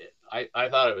liked it. I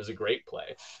thought it was a great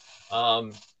play.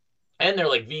 And they're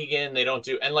like vegan, they don't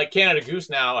do, and like Canada Goose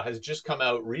now has just come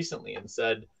out recently and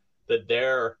said that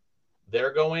they're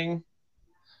going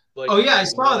like, oh yeah, I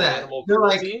saw that. They're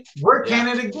cruelty. Like, we're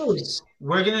Canada Goose.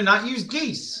 We're gonna not use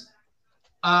geese.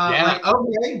 Like,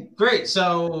 okay, great.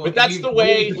 So but that's the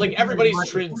way, like, everybody's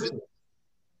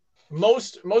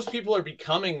most people are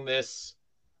becoming this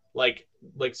like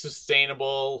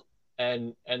sustainable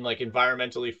and like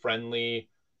environmentally friendly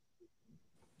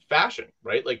fashion,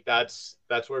 right? Like that's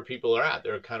where people are at.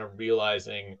 They're kind of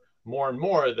realizing more and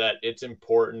more that it's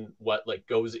important what like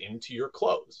goes into your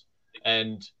clothes.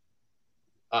 And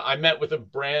I met with a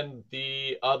brand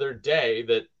the other day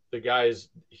that the guy's,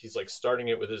 he's like starting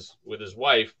it with his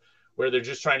wife, where they're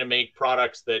just trying to make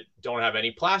products that don't have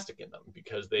any plastic in them,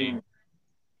 because they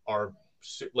are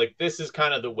like, this is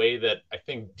kind of the way that I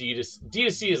think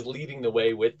D2C is leading the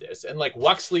way with this. And like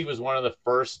Wuxley was one of the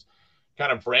first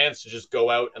kind of brands to just go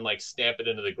out and like stamp it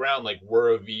into the ground, like, we're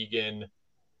a vegan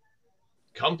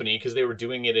company, because they were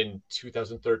doing it in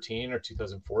 2013 or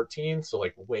 2014, so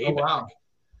like way back. Wow.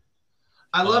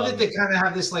 I love that they kind of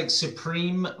have this like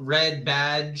Supreme red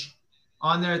badge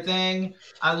on their thing.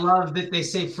 I love that they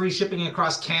say free shipping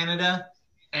across Canada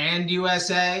and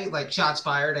USA. Like, shots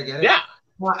fired, I get it. Yeah.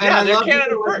 And they're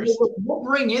Canada first. We'll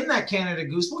bring in that Canada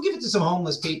Goose. We'll give it to some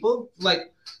homeless people.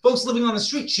 Like, folks living on the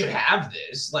street should have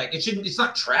this. Like, it's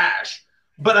not trash.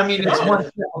 But I mean, it's one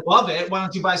step above it. Why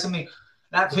don't you buy something?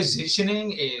 That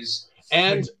positioning is.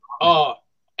 And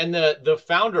the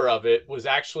founder of it was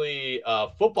actually a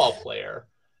football player,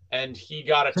 and he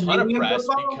got a ton of press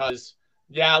because,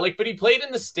 but he played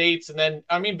in the States. And then,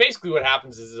 I mean, basically what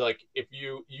happens is like, if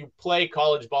you play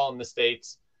college ball in the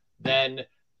States, then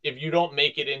if you don't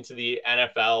make it into the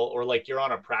NFL, or like you're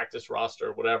on a practice roster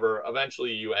or whatever,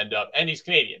 eventually you end up, and he's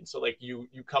Canadian. So like you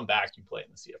come back, you play in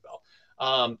the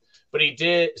CFL. But he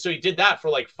did that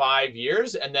for like 5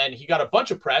 years. And then he got a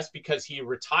bunch of press because he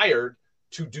retired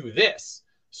to do this.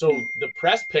 So the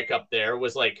press pickup there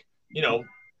was like, you know,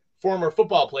 former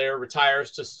football player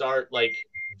retires to start like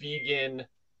vegan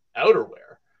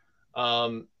outerwear,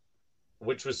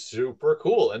 which was super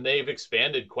cool. And they've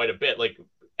expanded quite a bit. Like,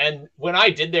 and when I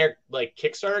did their like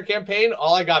Kickstarter campaign,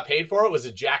 all I got paid for it was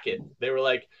a jacket. They were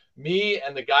like, me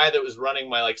and the guy that was running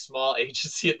my like small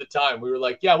agency at the time, we were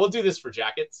like, yeah, we'll do this for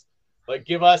jackets. Like,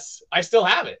 give us, I still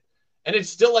have it. And it's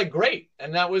still like great.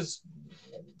 And that was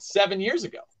 7 years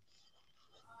ago.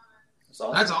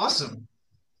 That's awesome.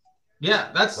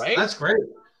 Yeah, that's right? That's great.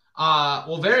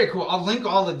 Well, very cool. I'll link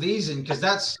all of these in because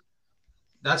that's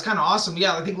kind of awesome.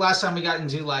 Yeah, I think last time we got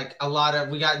into like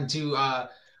we got into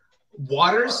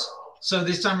waters. So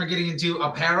this time we're getting into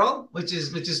apparel, which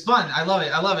is fun. I love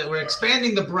it. I love it. We're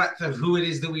expanding the breadth of who it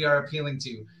is that we are appealing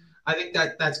to. I think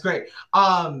that's great.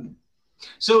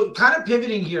 So kind of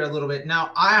pivoting here a little bit.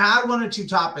 Now, I had one or two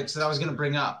topics that I was going to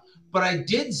bring up, but I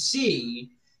did see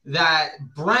that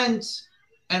Brent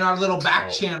and our little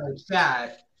back channel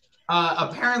chat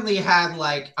apparently had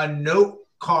like a note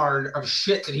card of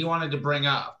shit that he wanted to bring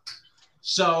up.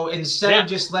 So instead of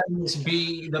just letting this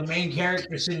be the main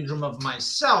character syndrome of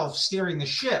myself steering the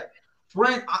ship,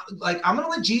 Brent, I'm going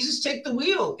to let Jesus take the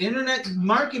wheel. Internet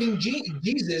marketing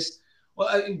Jesus.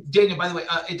 Well, Daniel, by the way,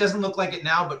 it doesn't look like it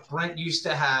now, but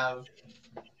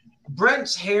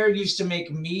Brent's hair used to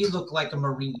make me look like a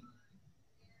Marine.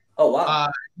 Oh, wow.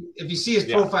 If you see his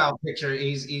profile picture,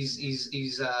 he's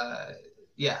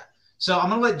yeah. So I'm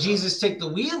gonna let Jesus take the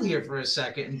wheel here for a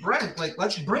second, and Brent, like,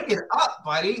 let's bring it up,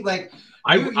 buddy. Like,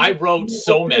 I wrote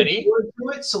so many.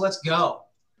 So let's go.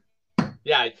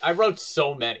 Yeah, I wrote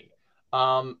so many.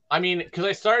 I mean, because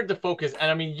I started to focus, and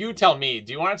I mean, you tell me,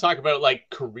 do you want to talk about like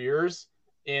careers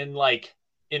in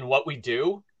what we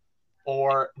do,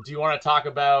 or do you want to talk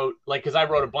about like, because I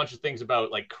wrote a bunch of things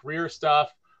about like career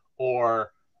stuff,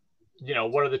 or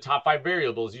what are the top 5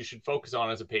 variables you should focus on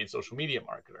as a paid social media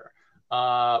marketer?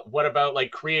 What about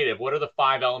like creative? What are the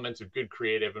 5 elements of good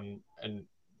creative, and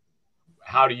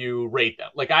how do you rate them?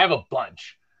 Like, I have a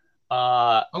bunch.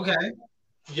 Okay.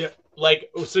 Yeah. Like,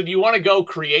 so do you want to go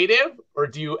creative, or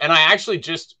do you? And I actually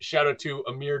just shout out to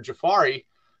Amir Jafari,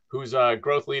 who's a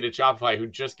growth lead at Shopify, who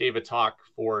just gave a talk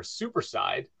for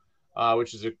Superside,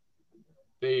 which is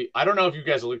I don't know if you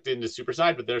guys looked into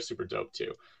Superside, but they're super dope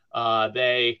too.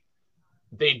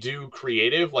 They do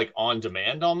creative like on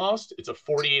demand almost. It's a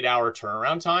 48-hour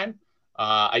turnaround time.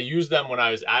 I used them when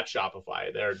I was at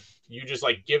Shopify. You just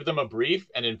like give them a brief,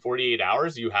 and in 48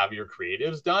 hours you have your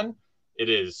creatives done. It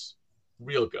is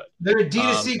real good. They're a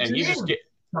DTC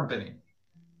company.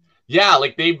 Yeah,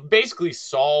 like they basically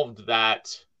solved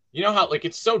that. You know how like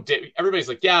it's so everybody's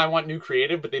like, yeah, I want new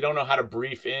creative, but they don't know how to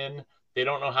brief in. They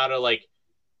don't know how to like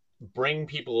bring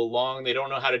people along. They don't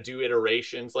know how to do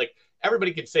iterations. Like,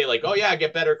 everybody could say like, oh yeah,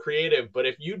 get better creative. But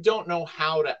if you don't know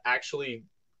how to actually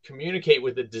communicate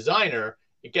with the designer,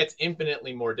 it gets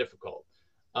infinitely more difficult.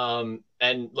 And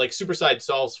like Superside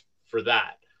solves for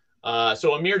that.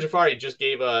 So Amir Jafari just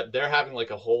they're having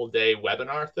like a whole day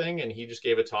webinar thing. And he just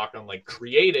gave a talk on like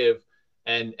creative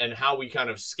and how we kind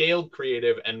of scaled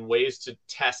creative and ways to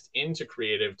test into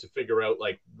creative to figure out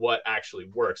like what actually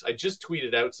works. I just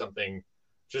tweeted out something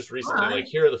just recently, like,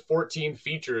 here are the 14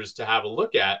 features to have a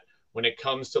look at when it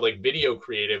comes to like video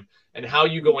creative, and how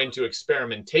you go into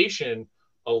experimentation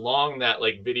along that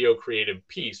like video creative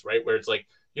piece, right? Where it's like,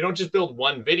 you don't just build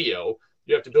one video,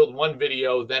 you have to build one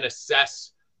video, then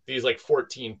assess these like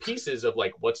 14 pieces of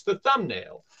like, what's the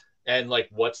thumbnail and like,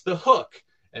 what's the hook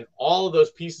and all of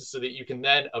those pieces, so that you can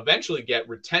then eventually get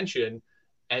retention.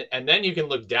 And then you can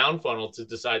look down funnel to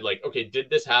decide like, okay, did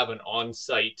this have an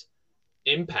on-site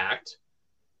impact?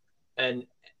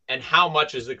 And how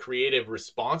much is the creative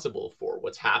responsible for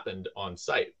what's happened on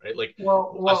site, right? Like,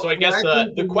 so I guess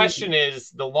the question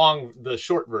is the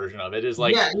short version of it is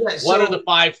like, what are the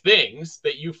 5 things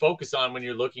that you focus on when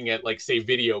you're looking at like, say,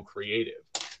 video creative?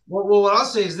 Well, what I'll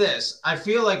say is this. I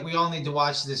feel like we all need to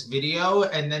watch this video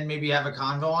and then maybe have a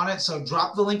convo on it. So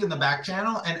drop the link in the back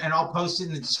channel, and I'll post it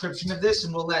in the description of this,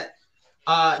 and we'll let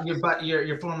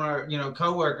your former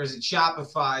coworkers at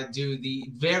Shopify do the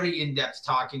very in-depth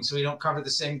talking, so we don't cover the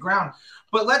same ground.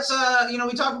 But let's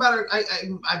we talk about it.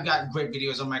 I've got great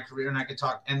videos on my career, and I could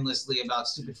talk endlessly about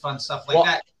stupid fun stuff like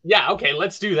that. Yeah, okay,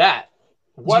 let's do that.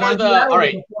 What are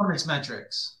the performance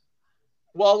metrics?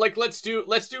 Well, like let's do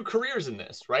careers in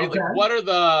this, right? Okay. Like, what are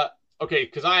the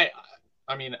because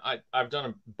I've done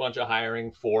a bunch of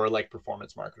hiring for like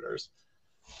performance marketers,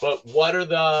 but what are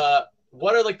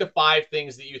like the 5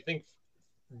 things that you think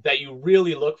that you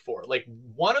really look for? Like,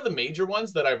 one of the major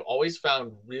ones that I've always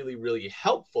found really, really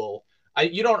helpful,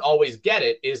 you don't always get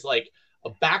it, is like a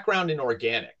background in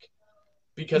organic.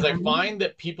 Because I find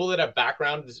that people that have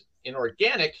backgrounds in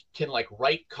organic can like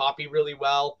write copy really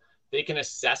well. They can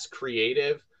assess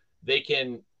creative. They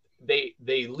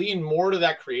lean more to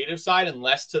that creative side and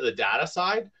less to the data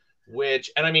side, which,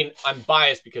 and I mean, I'm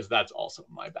biased because that's also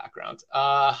my background.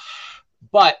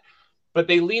 But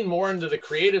they lean more into the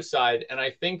creative side. And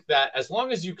I think that as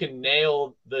long as you can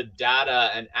nail the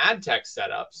data and ad tech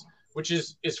setups, which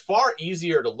is far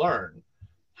easier to learn,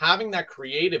 having that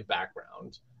creative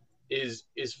background is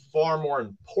far more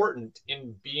important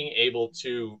in being able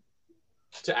to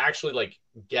actually like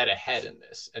get ahead in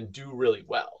this and do really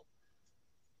well.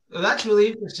 That's really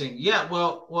interesting. Yeah,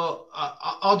 well,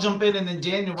 I'll jump in, and then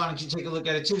Daniel, why don't you take a look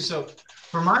at it too? So,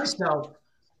 for myself,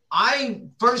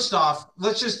 first off,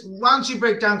 why don't you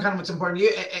break down kind of what's important to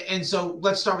you? And so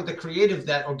let's start with the creative,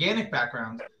 that organic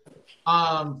background.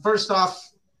 First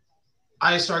off,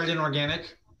 I started in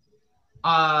organic.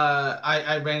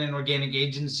 I ran an organic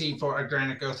agency for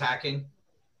organic growth hacking.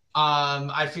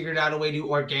 I figured out a way to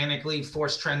organically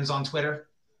force trends on Twitter.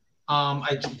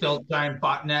 I built giant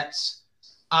botnets.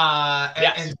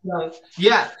 Yes. And so,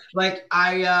 yeah, like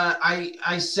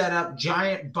I set up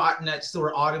giant botnets that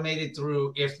were automated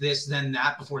through if this then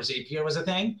that before Zapier was a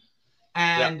thing,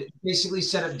 and basically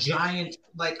set up giant,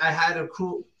 like I had a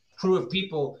crew of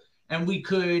people, and we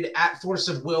could at force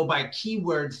of will by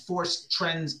keyword force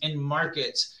trends in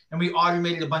markets, and we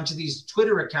automated a bunch of these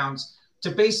Twitter accounts to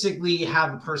basically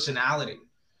have a personality.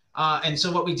 And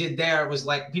so what we did there was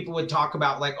like people would talk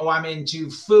about like, oh, I'm into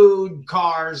food,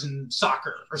 cars, and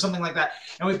soccer or something like that.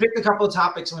 And we picked a couple of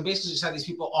topics, and we basically just had these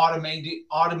people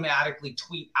automatically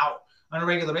tweet out on a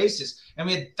regular basis. And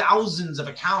we had thousands of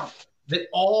accounts that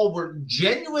all were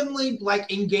genuinely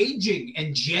like engaging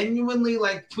and genuinely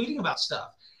like tweeting about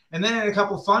stuff. And then I had a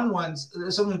couple of fun ones.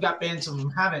 Some of them got banned, some of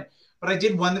them haven't. But I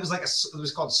did one that was like it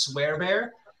was called Swear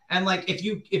Bear. And like if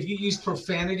you use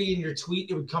profanity in your tweet,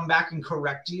 it would come back and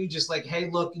correct you, just like, hey,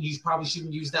 look, you probably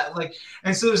shouldn't use that. Like,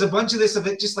 and so there's a bunch of this of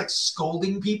it just like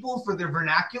scolding people for their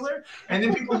vernacular, and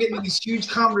then people getting these huge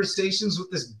conversations with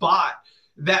this bot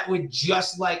that would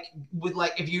just like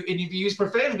if you use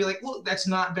profanity, be like, look, that's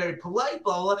not very polite,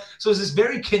 blah blah. So it's this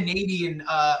very Canadian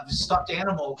stuffed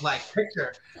animal like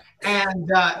picture.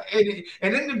 And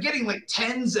ended up getting like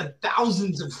tens of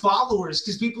thousands of followers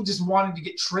because people just wanted to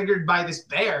get triggered by this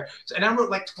bear. So, and I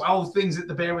wrote like 12 things that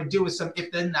the bear would do with some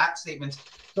if then that statements.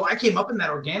 So I came up in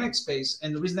that organic space,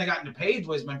 and the reason I got into paid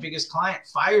was my biggest client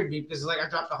fired me because like I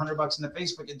dropped $100 in the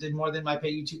Facebook. It did more than I pay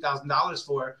you $2,000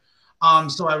 for.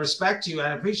 So I respect you.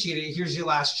 I appreciate it. Here's your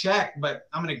last check, but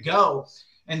I'm gonna go.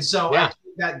 And so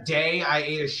that day I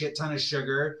ate a shit ton of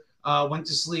sugar. Went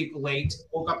to sleep late,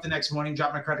 woke up the next morning,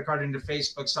 dropped my credit card into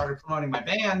Facebook, started promoting my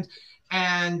band.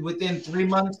 And within 3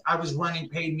 months, I was running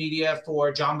paid media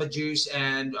for Jamba Juice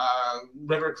and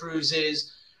River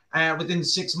Cruises. And within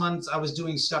 6 months, I was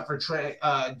doing stuff for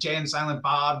Jay and Silent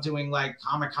Bob, doing like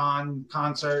Comic-Con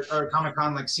concert or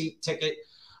Comic-Con like seat ticket,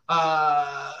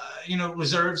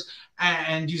 reserves,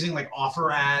 and using like offer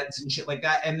ads and shit like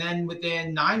that. And then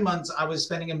within 9 months, I was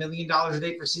spending $1 million a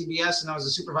day for CBS, and I was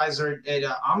a supervisor at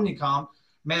Omnicom,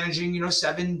 managing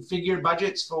 7-figure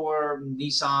budgets for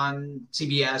Nissan,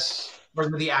 CBS,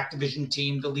 working with the Activision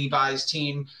team, the Levi's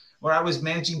team, where I was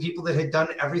managing people that had done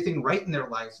everything right in their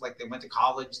life. Like they went to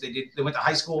college, they went to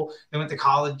high school, they went to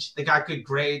college, they got good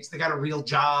grades, they got a real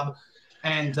job.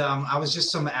 And I was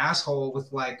just some asshole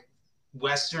with like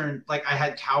Western, like I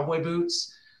had cowboy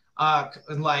boots,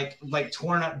 and like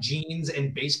torn up jeans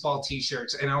and baseball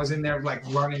t-shirts, and I was in there like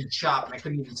running the shop, and I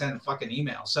couldn't even send a fucking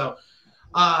email. So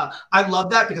I love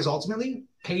that because ultimately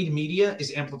paid media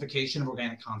is amplification of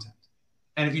organic content,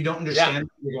 and if you don't understand it,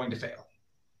 you're going to fail.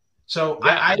 So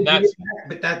I agree with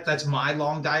that, but that's my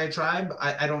long diatribe.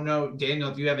 I don't know, Daniel,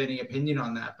 if you have any opinion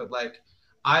on that, but like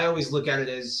I always look at it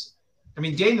as, I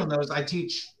mean, Daniel knows I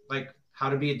teach like how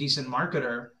to be a decent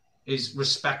marketer is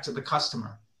respect to the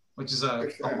customer, which is a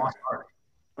lost art.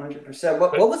 100%.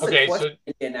 What was the question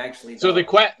again, actually? So the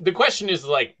question is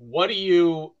like, what do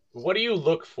you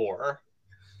look for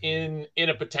in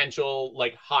a potential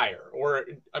like hire? Or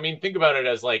I mean, think about it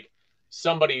as like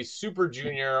somebody super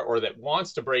junior or that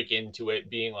wants to break into it,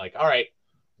 being like, all right,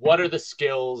 what are the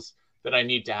skills that I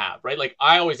need to have, right? Like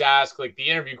I always ask, like the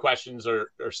interview questions or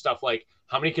stuff like,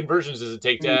 how many conversions does it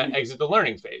take to exit the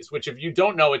learning phase? Which if you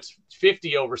don't know it's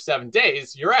 50 over 7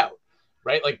 days, you're out,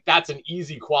 right? Like that's an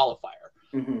easy qualifier.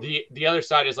 The other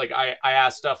side is like, I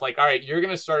ask stuff like, all right, you're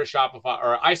going to start a Shopify,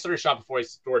 or I start a Shopify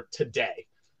store today.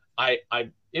 I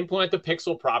implement the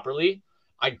pixel properly.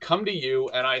 I come to you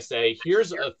and I say,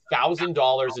 here's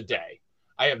 $1,000 a day.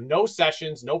 I have no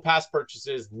sessions, no past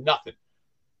purchases, nothing.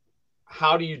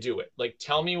 How do you do it? Like,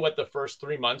 tell me what the first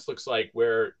 3 months looks like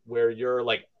where you're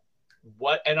like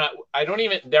what, and I don't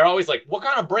even, they're always like, what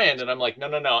kind of brand? And I'm like, no,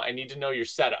 I need to know your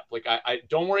setup. Like, I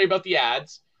don't worry about the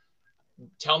ads.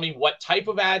 Tell me what type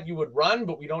of ad you would run,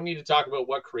 but we don't need to talk about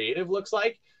what creative looks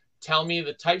like. Tell me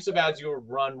the types of ads you would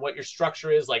run, what your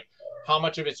structure is, like how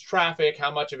much of it's traffic,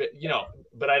 how much of it, you know,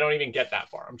 but I don't even get that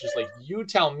far. I'm just like, you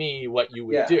tell me what you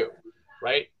would do,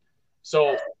 right?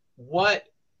 So what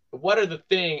are the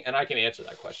thing, and I can answer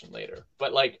that question later,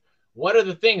 but like, what are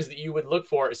the things that you would look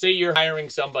for? Say you're hiring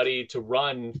somebody to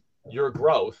run your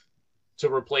growth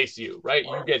to replace you, right?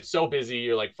 You get so busy,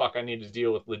 you're like, fuck, I need to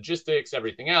deal with logistics,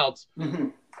 everything else.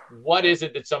 What is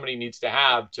it that somebody needs to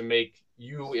have to make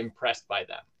you impressed by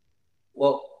them?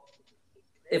 Well,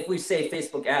 if we say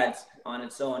Facebook ads on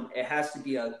its own, it has to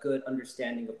be a good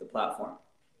understanding of the platform.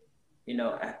 You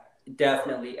know,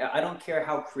 definitely. I don't care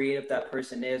how creative that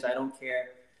person is. I don't care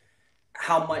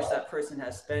how much that person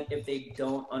has spent. If they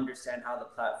don't understand how the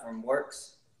platform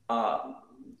works,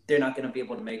 they're not going to be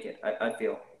able to make it, I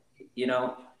feel, you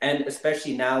know, and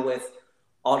especially now with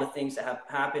all the things that have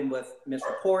happened with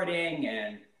misreporting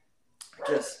and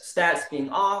just stats being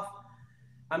off.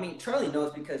 I mean, Charlie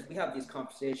knows because we have these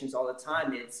conversations all the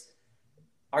time. It's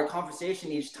our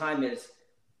conversation each time is,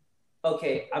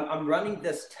 okay, I'm running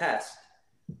this test,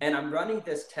 and I'm running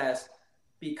this test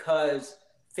because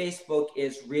Facebook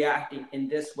is reacting in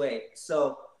this way.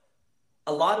 So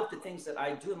a lot of the things that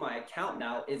I do in my account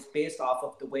now is based off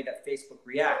of the way that Facebook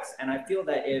reacts. And I feel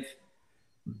that if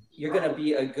you're going to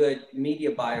be a good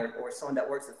media buyer or someone that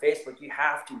works at Facebook, you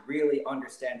have to really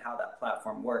understand how that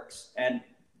platform works. And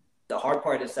the hard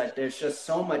part is that there's just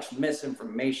so much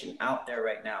misinformation out there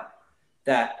right now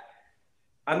that,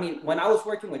 I mean, when I was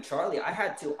working with Charlie, I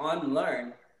had to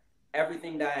unlearn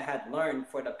everything that I had learned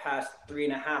for the past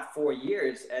 3.5, 4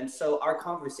 years. And so our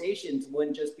conversations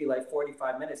wouldn't just be like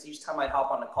 45 minutes. Each time I'd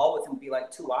hop on a call with him, be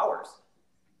like 2 hours.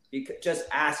 Because just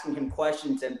asking him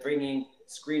questions and bringing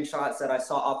screenshots that I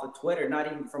saw off of Twitter, not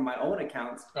even from my own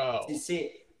accounts. You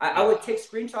see, I would take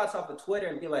screenshots off of Twitter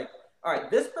and be like, all right,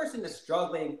 this person is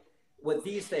struggling with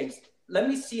these things. Let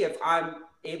me see if I'm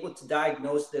able to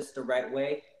diagnose this the right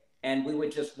way. And we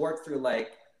would just work through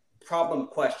like problem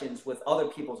questions with other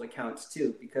people's accounts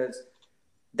too, because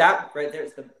that right there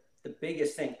is the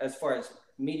biggest thing as far as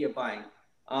media buying.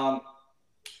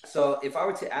 So if I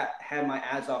were to hand my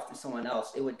ads off to someone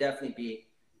else, it would definitely be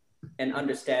an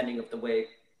understanding of the way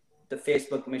the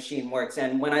Facebook machine works.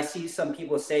 And when I see some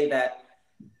people say that,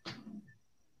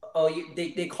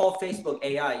 they call Facebook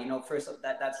AI, you know, first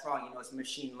that's wrong. You know, it's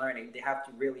machine learning. They have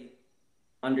to really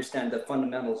understand the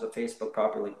fundamentals of Facebook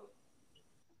properly.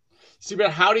 See,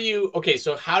 but how do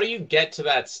you get to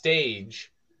that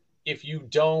stage if you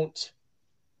don't,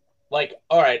 like,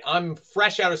 all right, I'm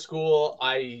fresh out of school,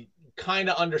 I kind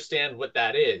of understand what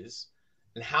that is,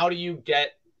 and how do you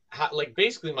get,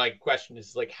 basically my question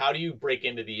is like, how do you break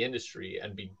into the industry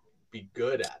and be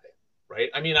good at it, right?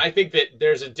 I mean, I think that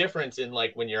there's a difference in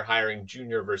like when you're hiring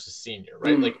junior versus senior,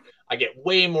 right? Like I get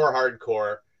way more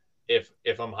hardcore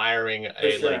if I'm hiring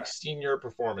a like senior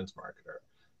performance marketer.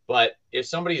 But if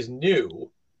somebody is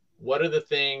new, what are the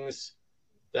things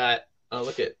that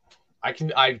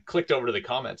I clicked over to the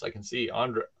comments. I can see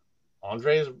Andre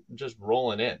is just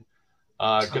rolling in.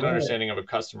 Good understanding of a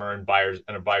customer and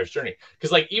a buyer's journey.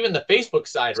 Because like even the Facebook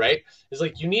side, right, is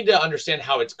like you need to understand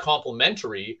how it's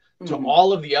complementary to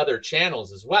all of the other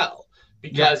channels as well.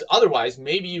 Because otherwise,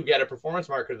 maybe you get a performance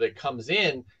marketer that comes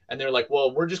in and they're like,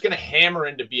 well, we're just going to hammer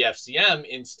into BFCM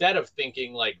instead of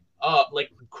thinking like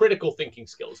critical thinking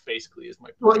skills, basically, is my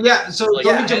point. Well, yeah. So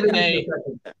let me jump in.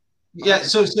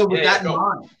 So with that in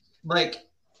mind, like,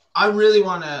 I really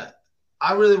want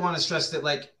to stress that,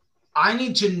 like, I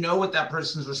need to know what that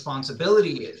person's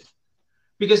responsibility is,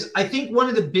 because I think one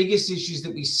of the biggest issues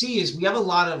that we see is we have a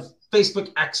lot of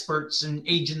Facebook experts and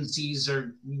agencies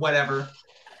or whatever,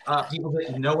 people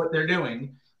that know what they're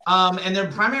doing, and their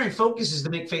primary focus is to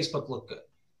make Facebook look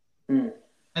good.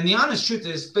 And the honest truth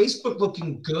is, Facebook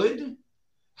looking good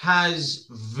has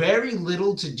very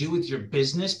little to do with your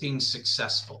business being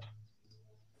successful.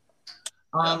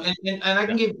 And I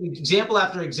can give example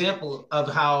after example of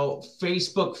how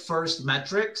Facebook first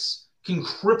metrics can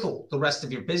cripple the rest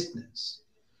of your business.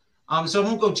 So I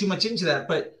won't go too much into that,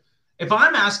 but if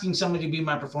I'm asking somebody to be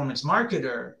my performance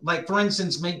marketer, like for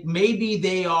instance, maybe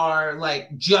they are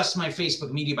like just my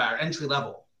Facebook media buyer, entry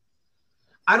level.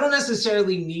 I don't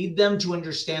necessarily need them to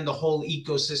understand the whole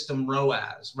ecosystem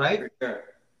ROAS, right? Sure.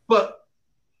 But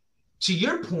to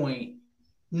your point,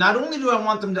 not only do I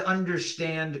want them to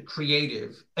understand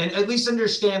creative and at least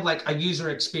understand like a user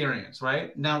experience,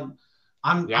 right? Now,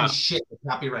 I'm shit at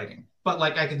copywriting, but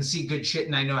like I can see good shit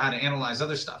and I know how to analyze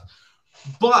other stuff.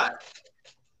 But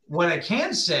What I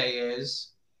can say is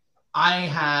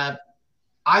I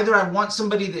want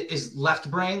somebody that is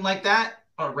left brain like that,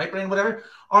 or right brain, whatever,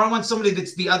 or I want somebody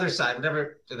that's the other side,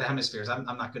 whatever the hemispheres. I'm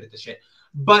not good at this shit.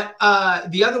 But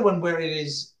the other one where it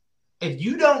is, if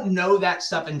you don't know that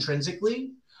stuff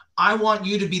intrinsically, I want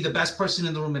you to be the best person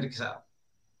in the room at Excel.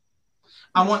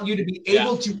 I want you to be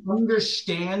able to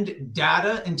understand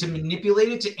data and to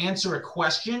manipulate it to answer a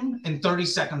question in 30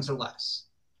 seconds or less.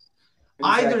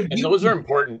 Either and you those are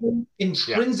important.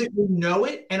 Intrinsically know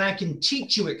it, and I can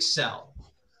teach you Excel,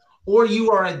 or you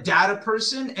are a data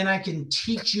person, and I can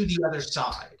teach you the other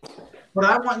side. But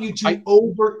I want you to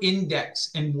over-index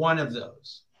in one of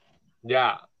those.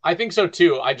 Yeah, I think so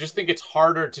too. I just think it's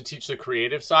harder to teach the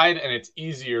creative side, and it's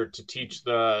easier to teach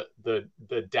the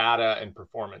data and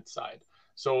performance side.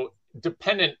 So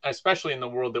dependent, especially in the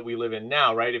world that we live in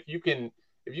now, right? If you can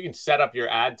set up your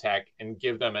ad tech and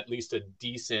give them at least a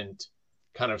decent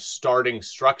kind of starting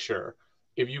structure,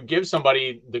 if you give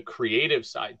somebody the creative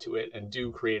side to it and do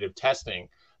creative testing,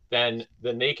 then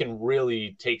they can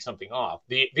really take something off.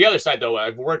 The other side, though,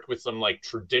 I've worked with some like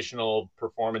traditional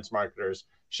performance marketers.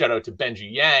 Shout out to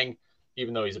Benji Yang,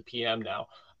 even though he's a PM now.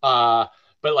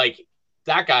 But like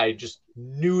that guy just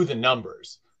knew the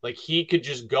numbers. Like he could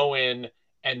just go in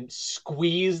and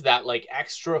squeeze that like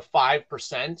extra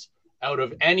 5% out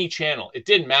of any channel. It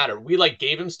didn't matter. We like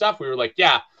gave him stuff. We were like,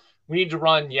 yeah, we need to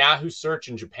run Yahoo search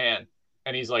in Japan.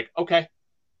 And he's like, okay.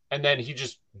 And then he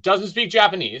just doesn't speak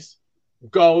Japanese,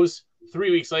 goes 3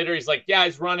 weeks later. He's like, yeah,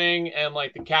 he's running. And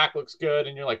like the CAC looks good.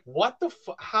 And you're like, what the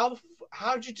how'd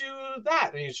you do that?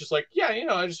 And he's just like, yeah,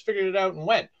 I just figured it out and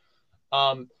went.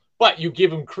 But you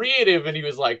give him creative and he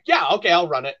was like, yeah, okay, I'll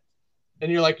run it.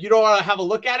 And you're like, you don't want to have a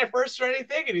look at it first or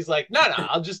anything? And he's like, no,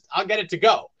 I'll get it to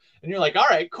go. And you're like, all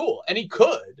right, cool. And he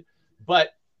could,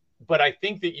 but I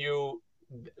think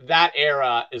that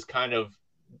era is kind of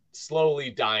slowly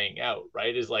dying out,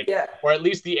 right? Is like, or at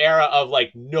least the era of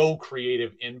like no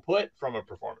creative input from a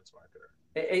performance marketer.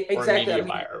 Exactly. Or a media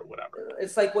buyer or whatever.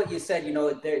 It's like what you said,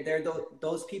 they're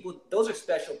those people, those are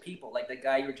special people, like the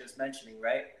guy you were just mentioning,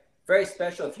 right? Very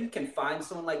special. If you can find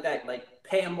someone like that, like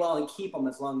pay them well and keep them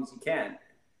as long as you can.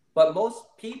 But most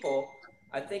people,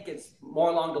 I think it's more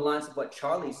along the lines of what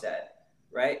Charlie said,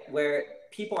 right? Where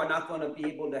people are not going to be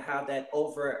able to have that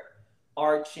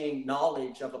overarching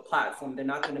knowledge of a platform. They're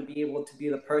not going to be able to be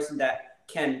the person that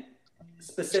can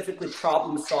specifically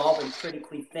problem solve and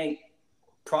critically think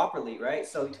properly, right?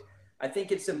 So I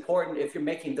think it's important if you're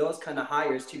making those kind of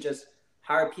hires to just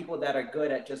hire people that are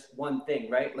good at just one thing,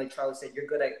 right? Like Charlie said, you're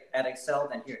good at Excel,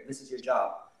 then here, this is your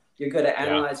job. You're good at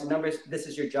analyzing numbers, this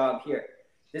is your job here.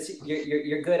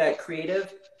 You're good at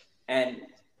creative and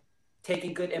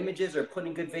taking good images or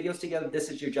putting good videos together, this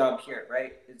is your job here,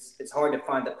 right? It's hard to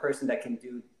find the person that can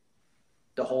do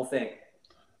the whole thing.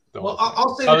 Well,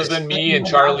 I'll say other than me and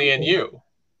Charlie and you.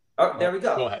 Oh, there we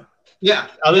go. Go ahead. Yeah.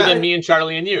 Other than me and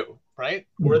Charlie and you, right?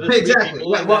 We're the exactly.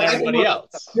 People and then everybody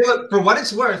else. For what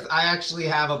it's worth, I actually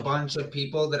have a bunch of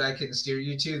people that I can steer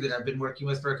you to that I've been working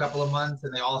with for a couple of months,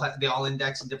 and they all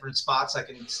index in different spots. I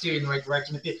can steer you in the right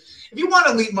direction. If you want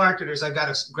elite marketers, I've got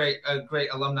a great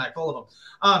alumni full of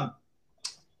them.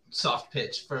 Soft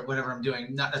pitch for whatever I'm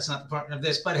doing. That's not the part of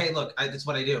this, but hey, look, that's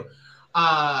what I do.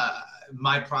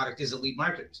 My product is elite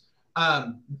marketers.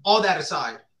 All that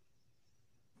aside,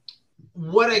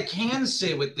 what I can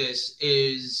say with this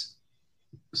is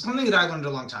something that I learned a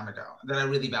long time ago that I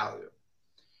really value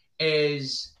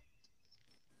is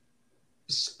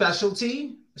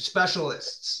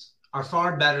specialists are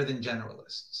far better than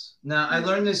generalists. Now, I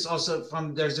learned this also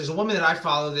from, there's a woman that I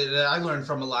follow that I learned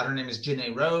from a lot. Her name is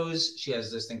Janae Rose. She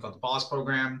has this thing called the Boss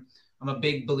Program. I'm a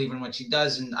big believer in what she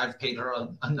does, and I've paid her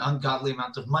an ungodly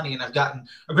amount of money, and I've gotten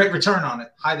a great return on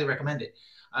it. Highly recommend it.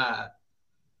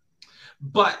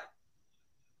 But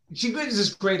she gives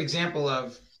this great example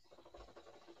of,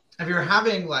 if you're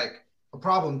having like a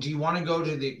problem, do you want to go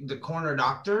to the corner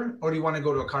doctor or do you want to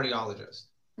go to a cardiologist?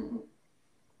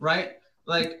 Right?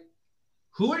 Like,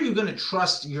 who are you going to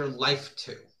trust your life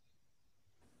to?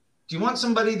 Do you want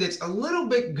somebody that's a little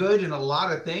bit good in a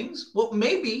lot of things? Well,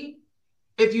 maybe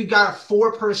if you got a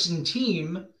 4-person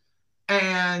team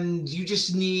and you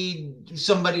just need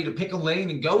somebody to pick a lane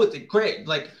and go with it, great.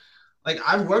 Like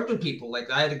I've worked with people. Like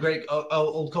I had a great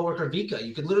old coworker, Vika.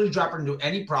 You could literally drop her into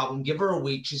any problem, give her a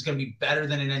week. She's going to be better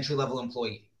than an entry-level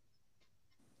employee.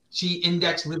 She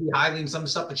indexed really highly in some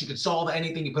stuff, but she could solve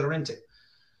anything you put her into.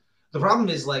 The problem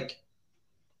is, like,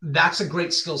 that's a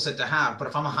great skill set to have. But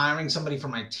if I'm hiring somebody for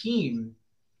my team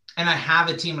and I have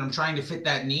a team and I'm trying to fit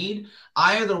that need,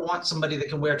 I either want somebody that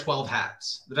can wear 12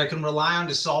 hats, that I can rely on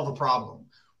to solve a problem,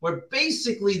 where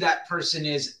basically that person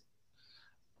is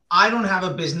I don't have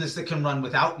a business that can run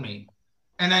without me.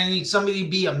 And I need somebody to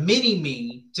be a mini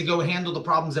me to go handle the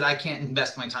problems that I can't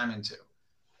invest my time into.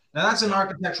 Now, that's an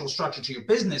architectural structure to your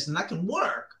business, and that can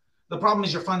work. The problem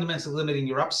is you're fundamentally limiting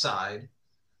your upside.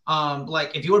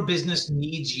 Like if your business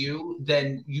needs you,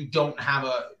 then you don't have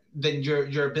then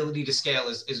your ability to scale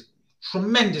is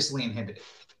tremendously inhibited.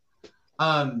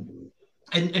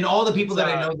 And all the people that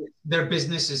I know, their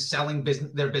business is selling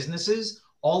their businesses.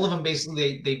 All of them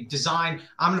basically they design.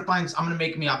 I'm gonna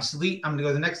make me obsolete. I'm gonna go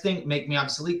to the next thing, make me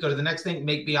obsolete. Go to the next thing,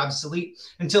 make me obsolete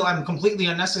until I'm completely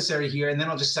unnecessary here, and then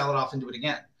I'll just sell it off and do it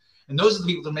again. And those are the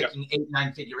people that are making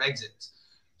 8-9 figure exits.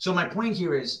 So my point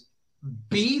here is,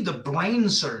 be the brain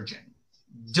surgeon.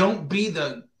 Don't be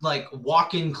the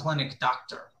walk-in clinic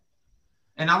doctor.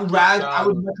 And I would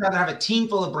much rather have a team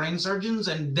full of brain surgeons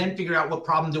and then figure out what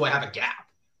problem do I have a gap.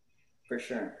 For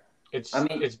sure.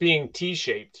 It's being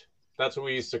T-shaped. That's what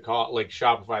we used to call it. Like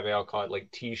Shopify, they all call it like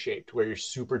T-shaped, where you're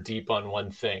super deep on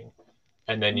one thing,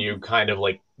 and then you kind of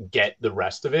like get the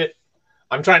rest of it.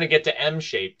 I'm trying to get to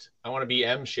M-shaped. I want to be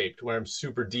M-shaped, where I'm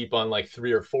super deep on like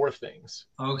 3 or 4 things.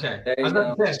 Okay. I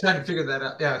was trying to figure that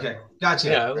out. Yeah. Okay. Gotcha.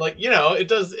 Yeah. Like, it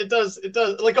does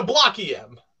like a block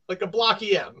EM, I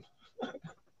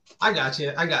got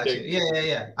you.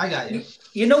 Yeah. I got you.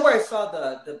 You know where I saw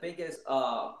the biggest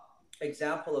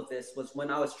example of this was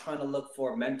when I was trying to look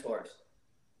for mentors,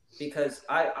 because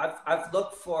I've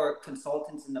looked for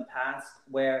consultants in the past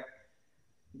where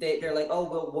they're like,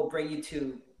 oh, we'll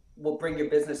bring your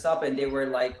business up, and they were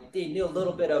like, they knew a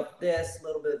little bit of this, a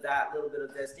little bit of that, a little bit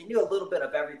of this. They knew a little bit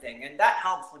of everything, and that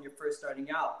helps when you're first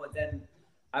starting out. But then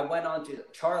I went on to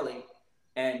Charlie,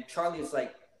 and Charlie is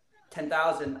like,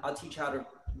 10,000, I'll teach you how to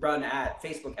run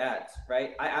Facebook ads,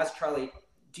 right? I asked Charlie,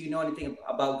 do you know anything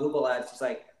about Google ads? He's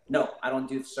like, no, I don't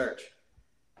do search.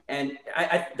 And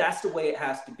I that's the way it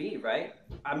has to be, right?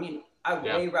 I mean, I'd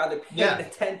way rather pay the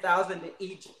 10,000 to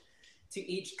each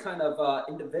kind of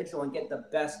individual and get the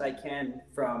best I can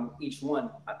from each one.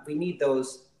 We need the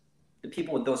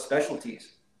people with those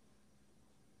specialties.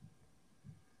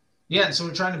 Yeah, and so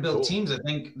we're trying to build teams. I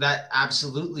think that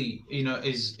absolutely,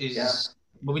 is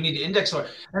what we need to index for.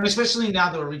 And especially now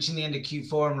that we're reaching the end of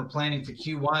Q4 and we're planning for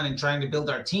Q1 and trying to build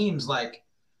our teams, like,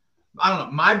 I don't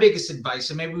know, my biggest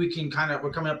advice, and maybe we can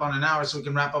we're coming up on an hour so we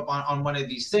can wrap up on one of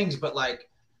these things, but like,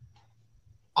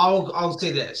 I'll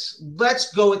say this.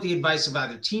 Let's go with the advice of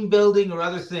either team building or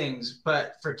other things,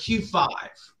 but for Q5,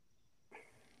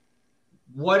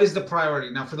 what is the priority?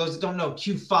 Now, for those that don't know,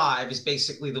 Q5 is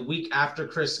basically the week after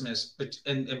Christmas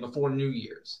and before New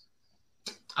Year's.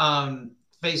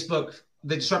 Facebook,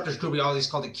 the Disruptors Group, we always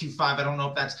called it Q5. I don't know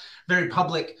if that's very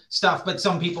public stuff, but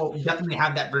some people definitely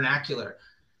have that vernacular.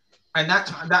 And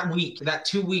that week, that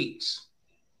 2 weeks,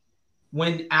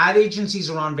 when ad agencies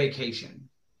are on vacation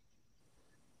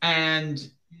and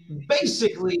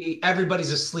basically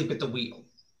everybody's asleep at the wheel,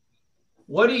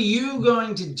 what are you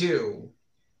going to do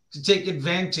to take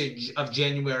advantage of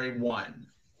January 1?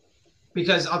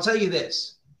 Because I'll tell you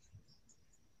this,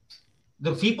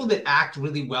 the people that act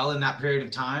really well in that period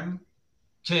of time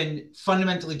can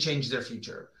fundamentally change their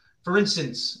future. For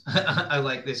instance, I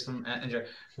like this from Andrew.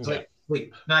 It's like,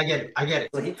 sleep. No, I get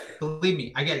it. Believe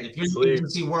me, I get it. If you're in the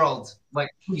DTC world,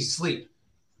 like, please sleep.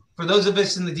 For those of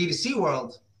us in the DTC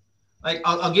world, like,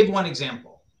 I'll give one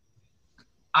example.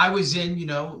 I was in,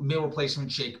 meal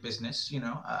replacement shake business,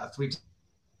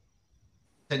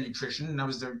 310 Nutrition, and I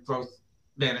was their growth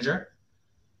manager.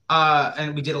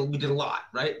 And we did a lot,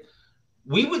 right?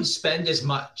 We would spend as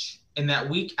much in that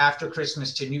week after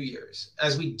Christmas to New Year's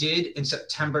as we did in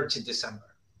September to December.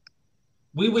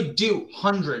 We would do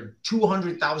 $100,000,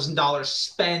 $200,000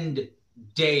 spend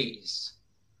days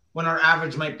when our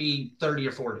average might be 30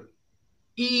 or 40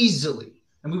 easily.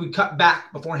 And we would cut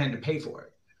back beforehand to pay for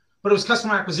it. But it was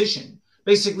customer acquisition.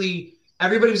 Basically,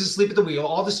 everybody was asleep at the wheel.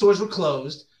 All the stores were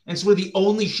closed. And so we're the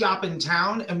only shop in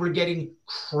town, and we're getting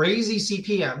crazy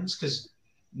CPMs because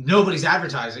nobody's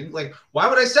advertising. Like, why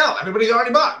would I sell? Everybody's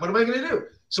already bought. What am I going to do?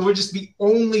 So we're just the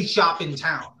only shop in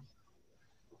town.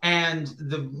 And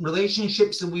the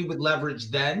relationships that we would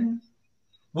leverage then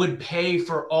would pay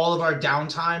for all of our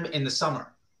downtime in the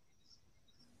summer,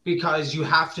 because you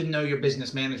have to know your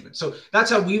business management. So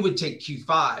that's how we would take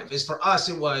Q5. Is for us,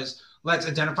 it was, let's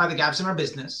identify the gaps in our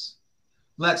business.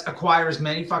 Let's acquire as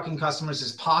many fucking customers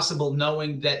as possible,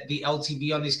 knowing that the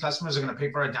LTV on these customers are going to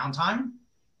pay for our downtime.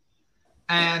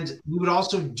 And we would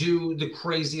also do the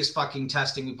craziest fucking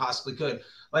testing we possibly could.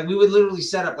 Like, we would literally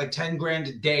set up like 10 grand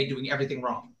a day doing everything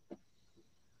wrong.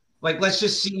 Like, let's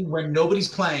just see when nobody's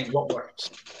playing what works.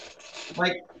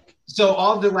 Like, so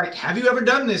all the like, have you ever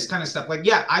done this kind of stuff? Like,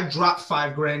 yeah, I dropped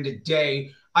 $5 grand a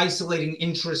day isolating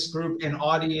interest group and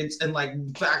audience and like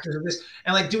factors of this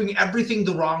and like doing everything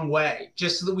the wrong way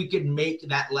just so that we could make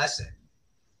that lesson,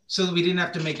 so that we didn't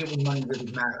have to make it when money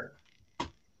really mattered.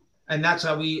 And that's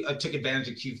how we took advantage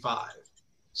of Q5.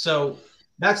 So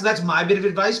that's my bit of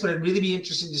advice, but I'd really be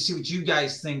interested to see what you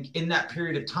guys think in that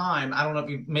period of time. I don't know if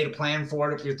you made a plan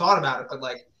for it, if you thought about it, but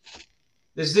like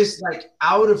there's this like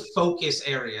out of focus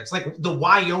area. It's like the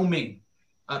Wyoming,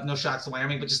 no shots to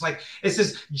Wyoming, but just like it's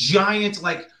this giant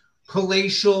like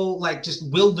palatial like just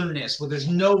wilderness where there's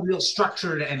no real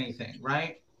structure to anything,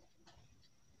 right?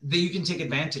 That you can take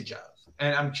advantage of.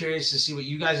 And I'm curious to see what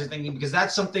you guys are thinking, because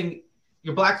that's something.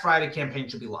 Your Black Friday campaign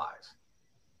should be live.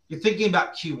 You're thinking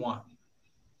about Q1.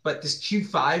 But this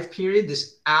Q5 period,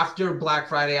 this after Black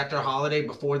Friday, after a holiday,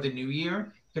 before the new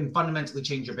year, can fundamentally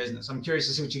change your business. I'm curious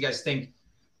to see what you guys think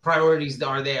priorities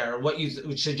are there, or what you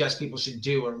would suggest people should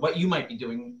do, or what you might be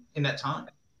doing in that time.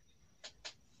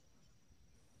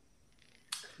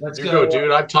 Let's go,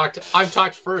 dude. I've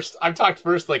talked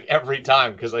first like every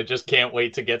time because I just can't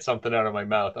wait to get something out of my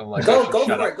mouth. I'm like, go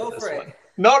for it.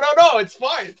 No, it's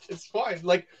fine. It's fine.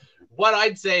 Like, what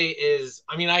I'd say is,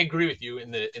 I mean, I agree with you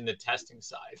in the testing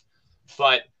side,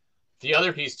 but the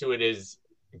other piece to it is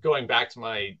going back to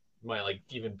my like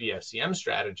even BFCM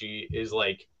strategy is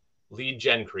like lead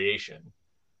gen creation,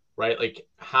 right? Like,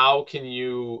 how can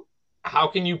you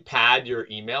pad your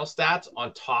email stats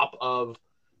on top of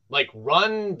like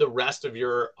run the rest of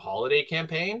your holiday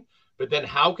campaign, but then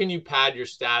how can you pad your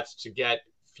stats to get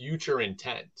future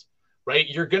intent, right?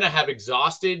 You're going to have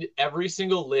exhausted every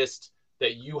single list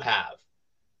that you have,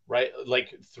 right?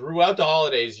 Like throughout the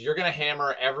holidays, you're going to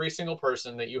hammer every single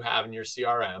person that you have in your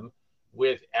CRM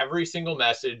with every single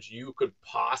message you could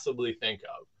possibly think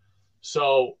of.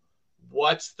 So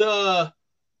what's the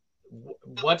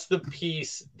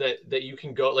piece that you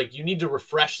can go, like, you need to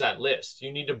refresh that list.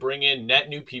 You need to bring in net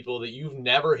new people that you've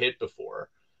never hit before,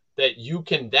 that you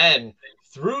can then,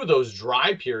 through those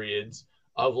dry periods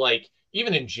of like,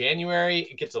 even in January,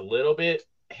 it gets a little bit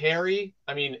hairy.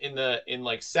 I mean, in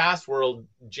like SaaS world,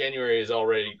 January is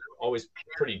always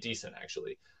pretty decent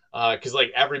actually. Cause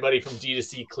like everybody from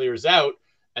D2C clears out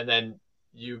and then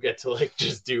you get to like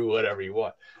just do whatever you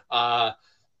want.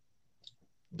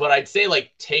 But I'd say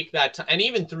like take that time, and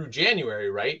even through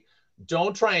January, right?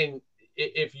 Don't try and,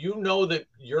 if you know that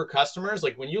your customers,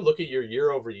 like when you look at your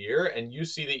year over year and you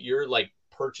see that your like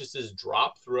purchases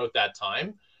drop throughout that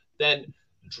time, then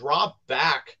drop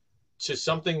back to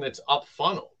something that's up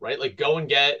funnel, right? Like go and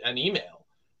get an email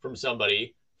from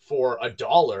somebody for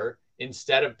 $1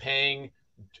 instead of paying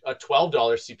a $12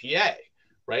 CPA,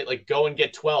 right? Like go and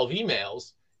get 12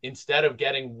 emails instead of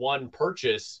getting one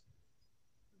purchase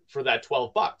for that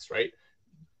 $12, right?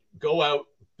 Go out,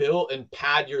 build and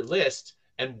pad your list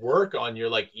and work on your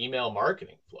like email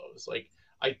marketing flows. Like,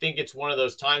 I think it's one of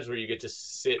those times where you get to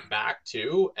sit back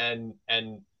too. And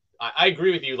I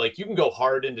agree with you. Like you can go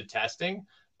hard into testing,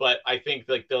 but I think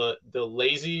like the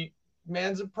lazy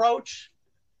man's approach,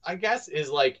 I guess, is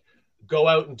like go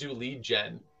out and do lead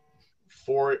gen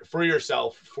for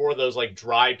yourself for those like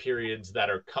dry periods that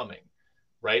are coming.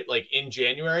 Right? Like in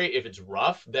January, if it's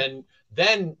rough, then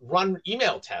run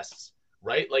email tests,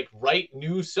 right? Like write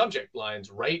new subject lines,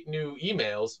 write new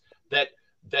emails that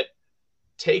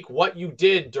take what you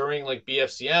did during like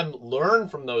BFCM, learn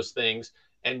from those things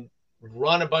and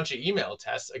run a bunch of email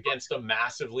tests against a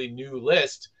massively new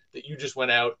list that you just went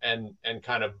out and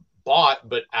kind of bought,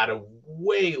 but at a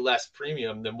way less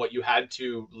premium than what you had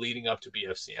to leading up to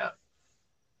BFCM.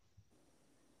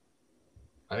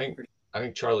 I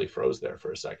think Charlie froze there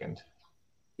for a second.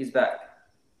 He's back.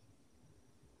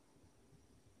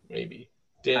 Maybe.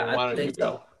 Dan, why don't you go?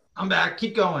 So. I'm back.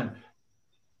 Keep going.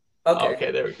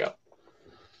 Okay, there we go.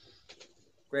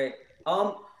 Great.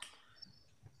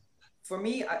 For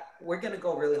me, we're going to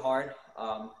go really hard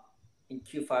in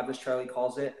Q5, as Charlie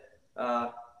calls it. I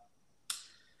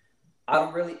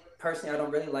don't really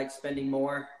like spending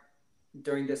more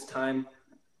during this time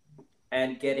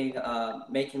and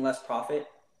making less profit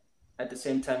at the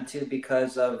same time too,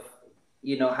 because of,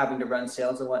 having to run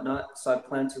sales and whatnot. So I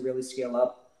plan to really scale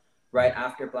up right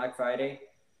after Black Friday.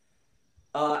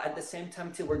 At the same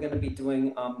time too, we're going to be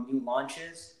doing new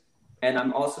launches, and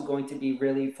I'm also going to be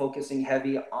really focusing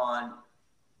heavy on,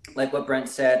 like what Brent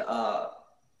said,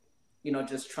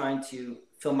 just trying to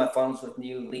fill my funnels with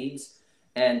new leads.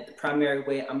 And the primary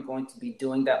way I'm going to be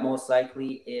doing that most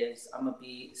likely is I'm going to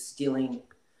be stealing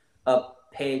a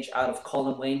page out of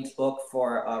Colin Wayne's book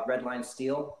for Redline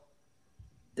Steel.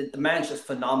 The man's just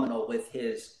phenomenal with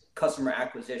his customer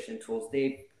acquisition tools.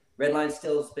 Redline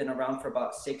Steel has been around for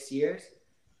about 6 years,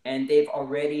 and they've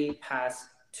already passed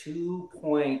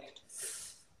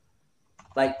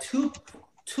like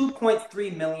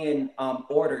 2.3 million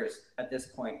orders at this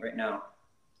point right now.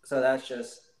 So that's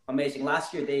just amazing.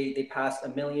 Last year they passed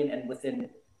 1 million, and within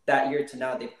that year to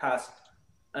now they passed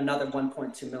another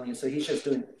 1.2 million. So he's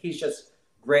just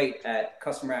great at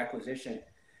customer acquisition.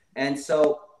 And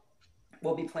so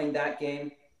we'll be playing that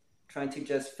game, trying to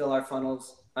just fill our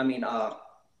funnels.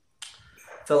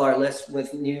 Fill our list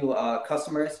with new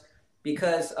customers,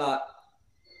 because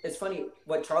it's funny,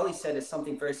 what Charlie said is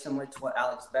something very similar to what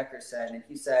Alex Becker said. And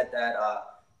he said that,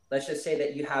 let's just say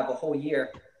that you have a whole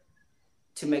year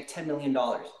to make $10 million.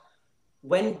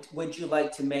 When would you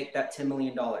like to make that $10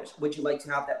 million? Would you like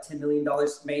to have that $10 million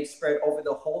made spread over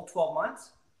the whole 12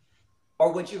 months?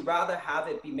 Or would you rather have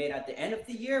it be made at the end of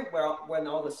the year when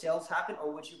all the sales happen?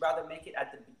 Or would you rather make it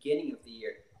at the beginning of the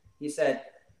year? He said,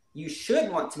 you should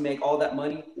want to make all that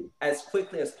money as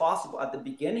quickly as possible at the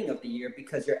beginning of the year,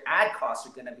 because your ad costs are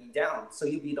going to be down. So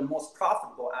you'll be the most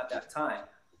profitable at that time.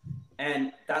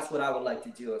 And that's what I would like to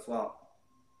do as well.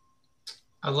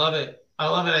 I love it.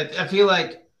 I feel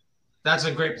like that's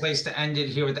a great place to end it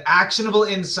here with actionable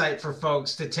insight for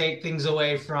folks to take things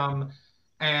away from.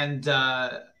 And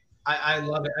I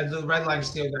love it. The Red Line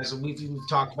Steel guys, we've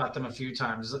talked about them a few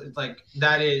times. Like,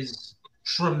 that is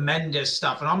tremendous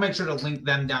stuff, and I'll make sure to link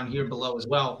them down here below as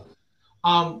well.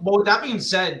 But with that being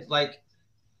said, like,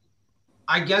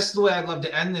 I guess the way I'd love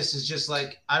to end this is just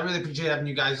like, I really appreciate having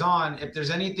you guys on. If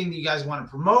there's anything that you guys want to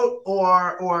promote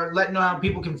or let know how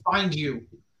people can find you,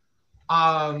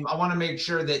 I want to make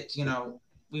sure that, you know,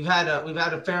 we've had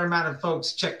a fair amount of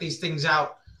folks check these things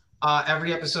out.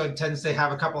 Every episode tends to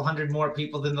have a couple hundred more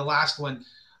people than the last one.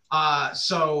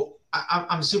 So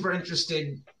I'm super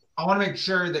interested. I want to make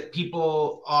sure that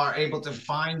people are able to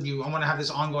find you. I want to have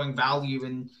this ongoing value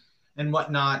and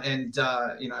whatnot. And,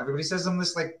 you know, everybody says I'm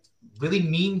this like really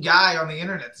mean guy on the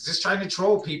internet that's just trying to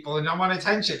troll people and I want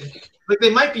attention. Like, they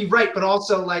might be right, but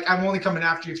also like, I'm only coming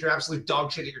after you if you're absolute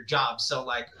dog shit at your job. So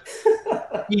like,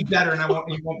 be better, and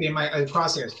you won't be in my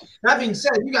crosshairs. That being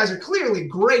said, you guys are clearly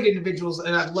great individuals,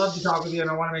 and I'd love to talk with you,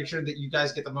 and I want to make sure that you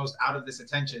guys get the most out of this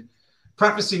attention.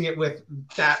 Prefacing it with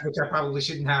that, which I probably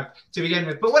shouldn't have to begin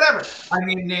with, but whatever. I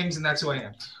name names, and that's who I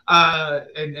am.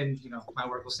 And you know, my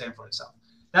work will stand for itself.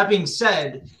 That being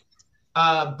said,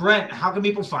 Brent, how can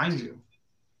people find you?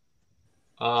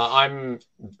 I'm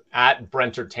at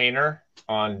Brentertainer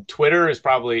on Twitter. Is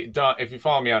probably, if you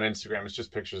follow me on Instagram, it's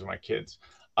just pictures of my kids.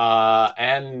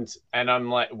 And I'm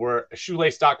like, we're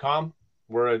shoelace.com.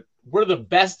 We're the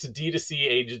best D2C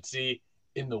agency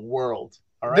in the world.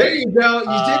 All right. There you go.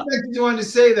 You did think you wanted to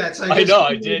say that. So I know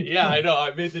I did. Yeah, I know.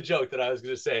 I made the joke that I was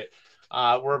going to say it.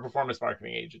 We're a performance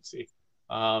marketing agency.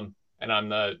 And I'm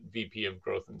the VP of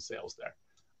growth and sales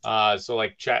there. So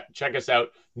like check us out.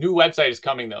 New website is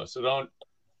coming though. So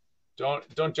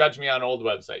don't judge me on old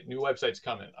website. New website's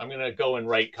coming. I'm going to go and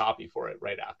write copy for it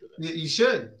right after this. You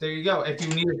should. There you go. If you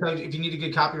need a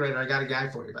good copywriter, I got a guy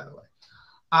for you, by the way.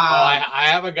 I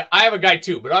have a guy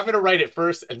too, but I'm going to write it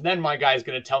first, and then my guy's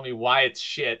going to tell me why it's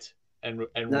shit and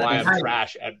why I'm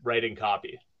trash at writing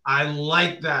copy. I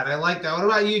like that. What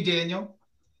about you, Daniel?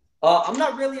 I'm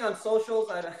not really on socials.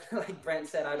 Like Brent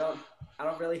said, I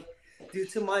don't really do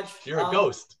too much. You're a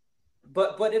ghost.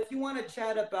 But if you want to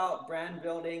chat about brand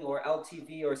building or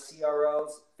LTV or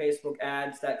CROs, Facebook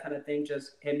ads, that kind of thing,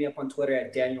 just hit me up on Twitter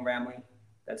at Daniel Ramley.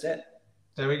 That's it.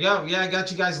 There we go. Yeah, I got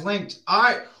you guys linked. All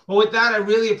right. Well, with that, I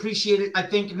really appreciate it. I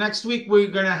think next week we're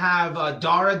going to have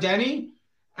Dara Denny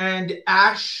and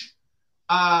Ash.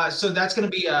 So that's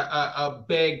going to be a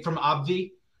big, from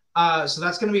Obvi. So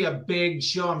that's going to be a big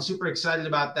show. I'm super excited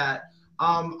about that.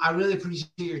 I really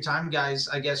appreciate your time, guys.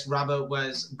 I guess Robbo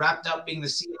was wrapped up being the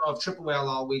CEO of Triple Whale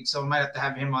all week, so I might have to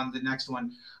have him on the next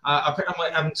one. Apparently,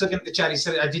 I'm looking at the chat. He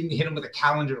said I didn't hit him with a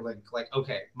calendar link. Like,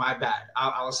 okay, my bad.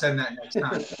 I'll send that next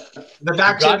time. The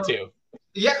back got to.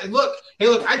 Yeah, look. Hey,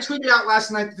 look. I tweeted out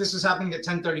last night that this was happening at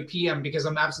 10:30 p.m. because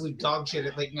I'm absolute dog shit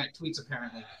at late night tweets,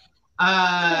 apparently.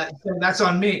 So that's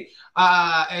on me.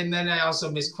 And then I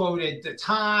also misquoted the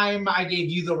time. I gave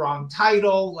you the wrong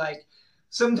title. Like,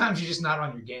 sometimes you're just not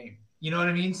on your game. You know what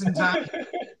I mean? Sometimes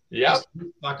yeah,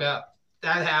 fuck up.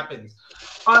 That happens.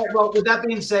 All right. Well, with that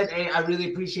being said, hey, I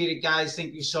really appreciate it, guys.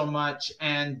 Thank you so much.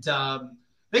 And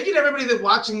thank you to everybody that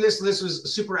watching this. This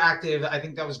was super active. I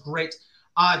think that was great.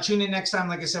 Tune in next time.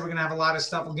 Like I said, we're going to have a lot of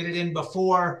stuff. We'll get it in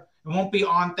before. It won't be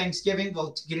on Thanksgiving.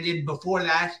 We'll get it in before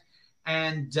that.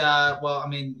 And, well, I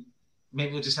mean,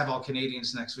 maybe we'll just have all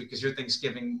Canadians next week because your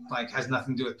Thanksgiving, like, has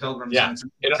nothing to do with pilgrims. Yeah.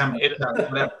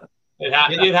 Whatever.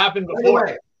 It happened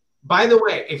before. By the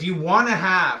way, if you want to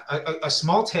have a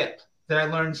small tip that I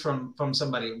learned from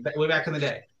somebody way back in the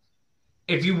day,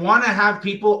 if you want to have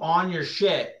people on your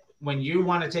shit, when you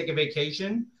want to take a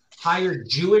vacation, hire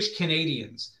Jewish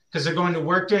Canadians because they're going to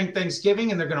work during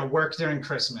Thanksgiving and they're going to work during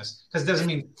Christmas because it doesn't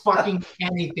mean fucking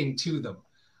anything to them.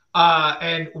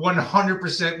 And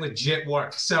 100% legit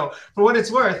work. So for what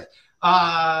it's worth,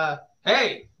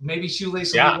 hey, maybe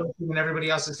Shoelace will be working when everybody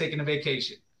else is taking a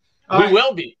vacation. We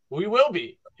will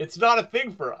be. It's not a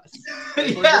thing for us.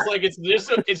 We're just like it's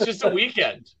just a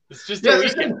weekend. It's just a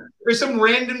weekend. There's some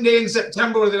random day in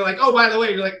September where they're like, oh, by the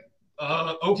way, you're like,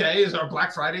 okay, is our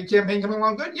Black Friday campaign coming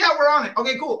along good? Yeah, we're on it.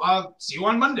 Okay, cool. See you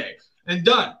on Monday. And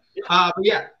done. But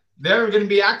yeah, they're going to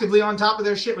be actively on top of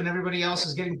their shit when everybody else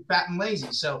is getting fat and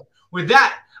lazy. So with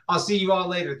that, I'll see you all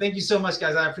later. Thank you so much,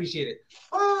 guys. I appreciate it.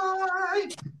 Bye.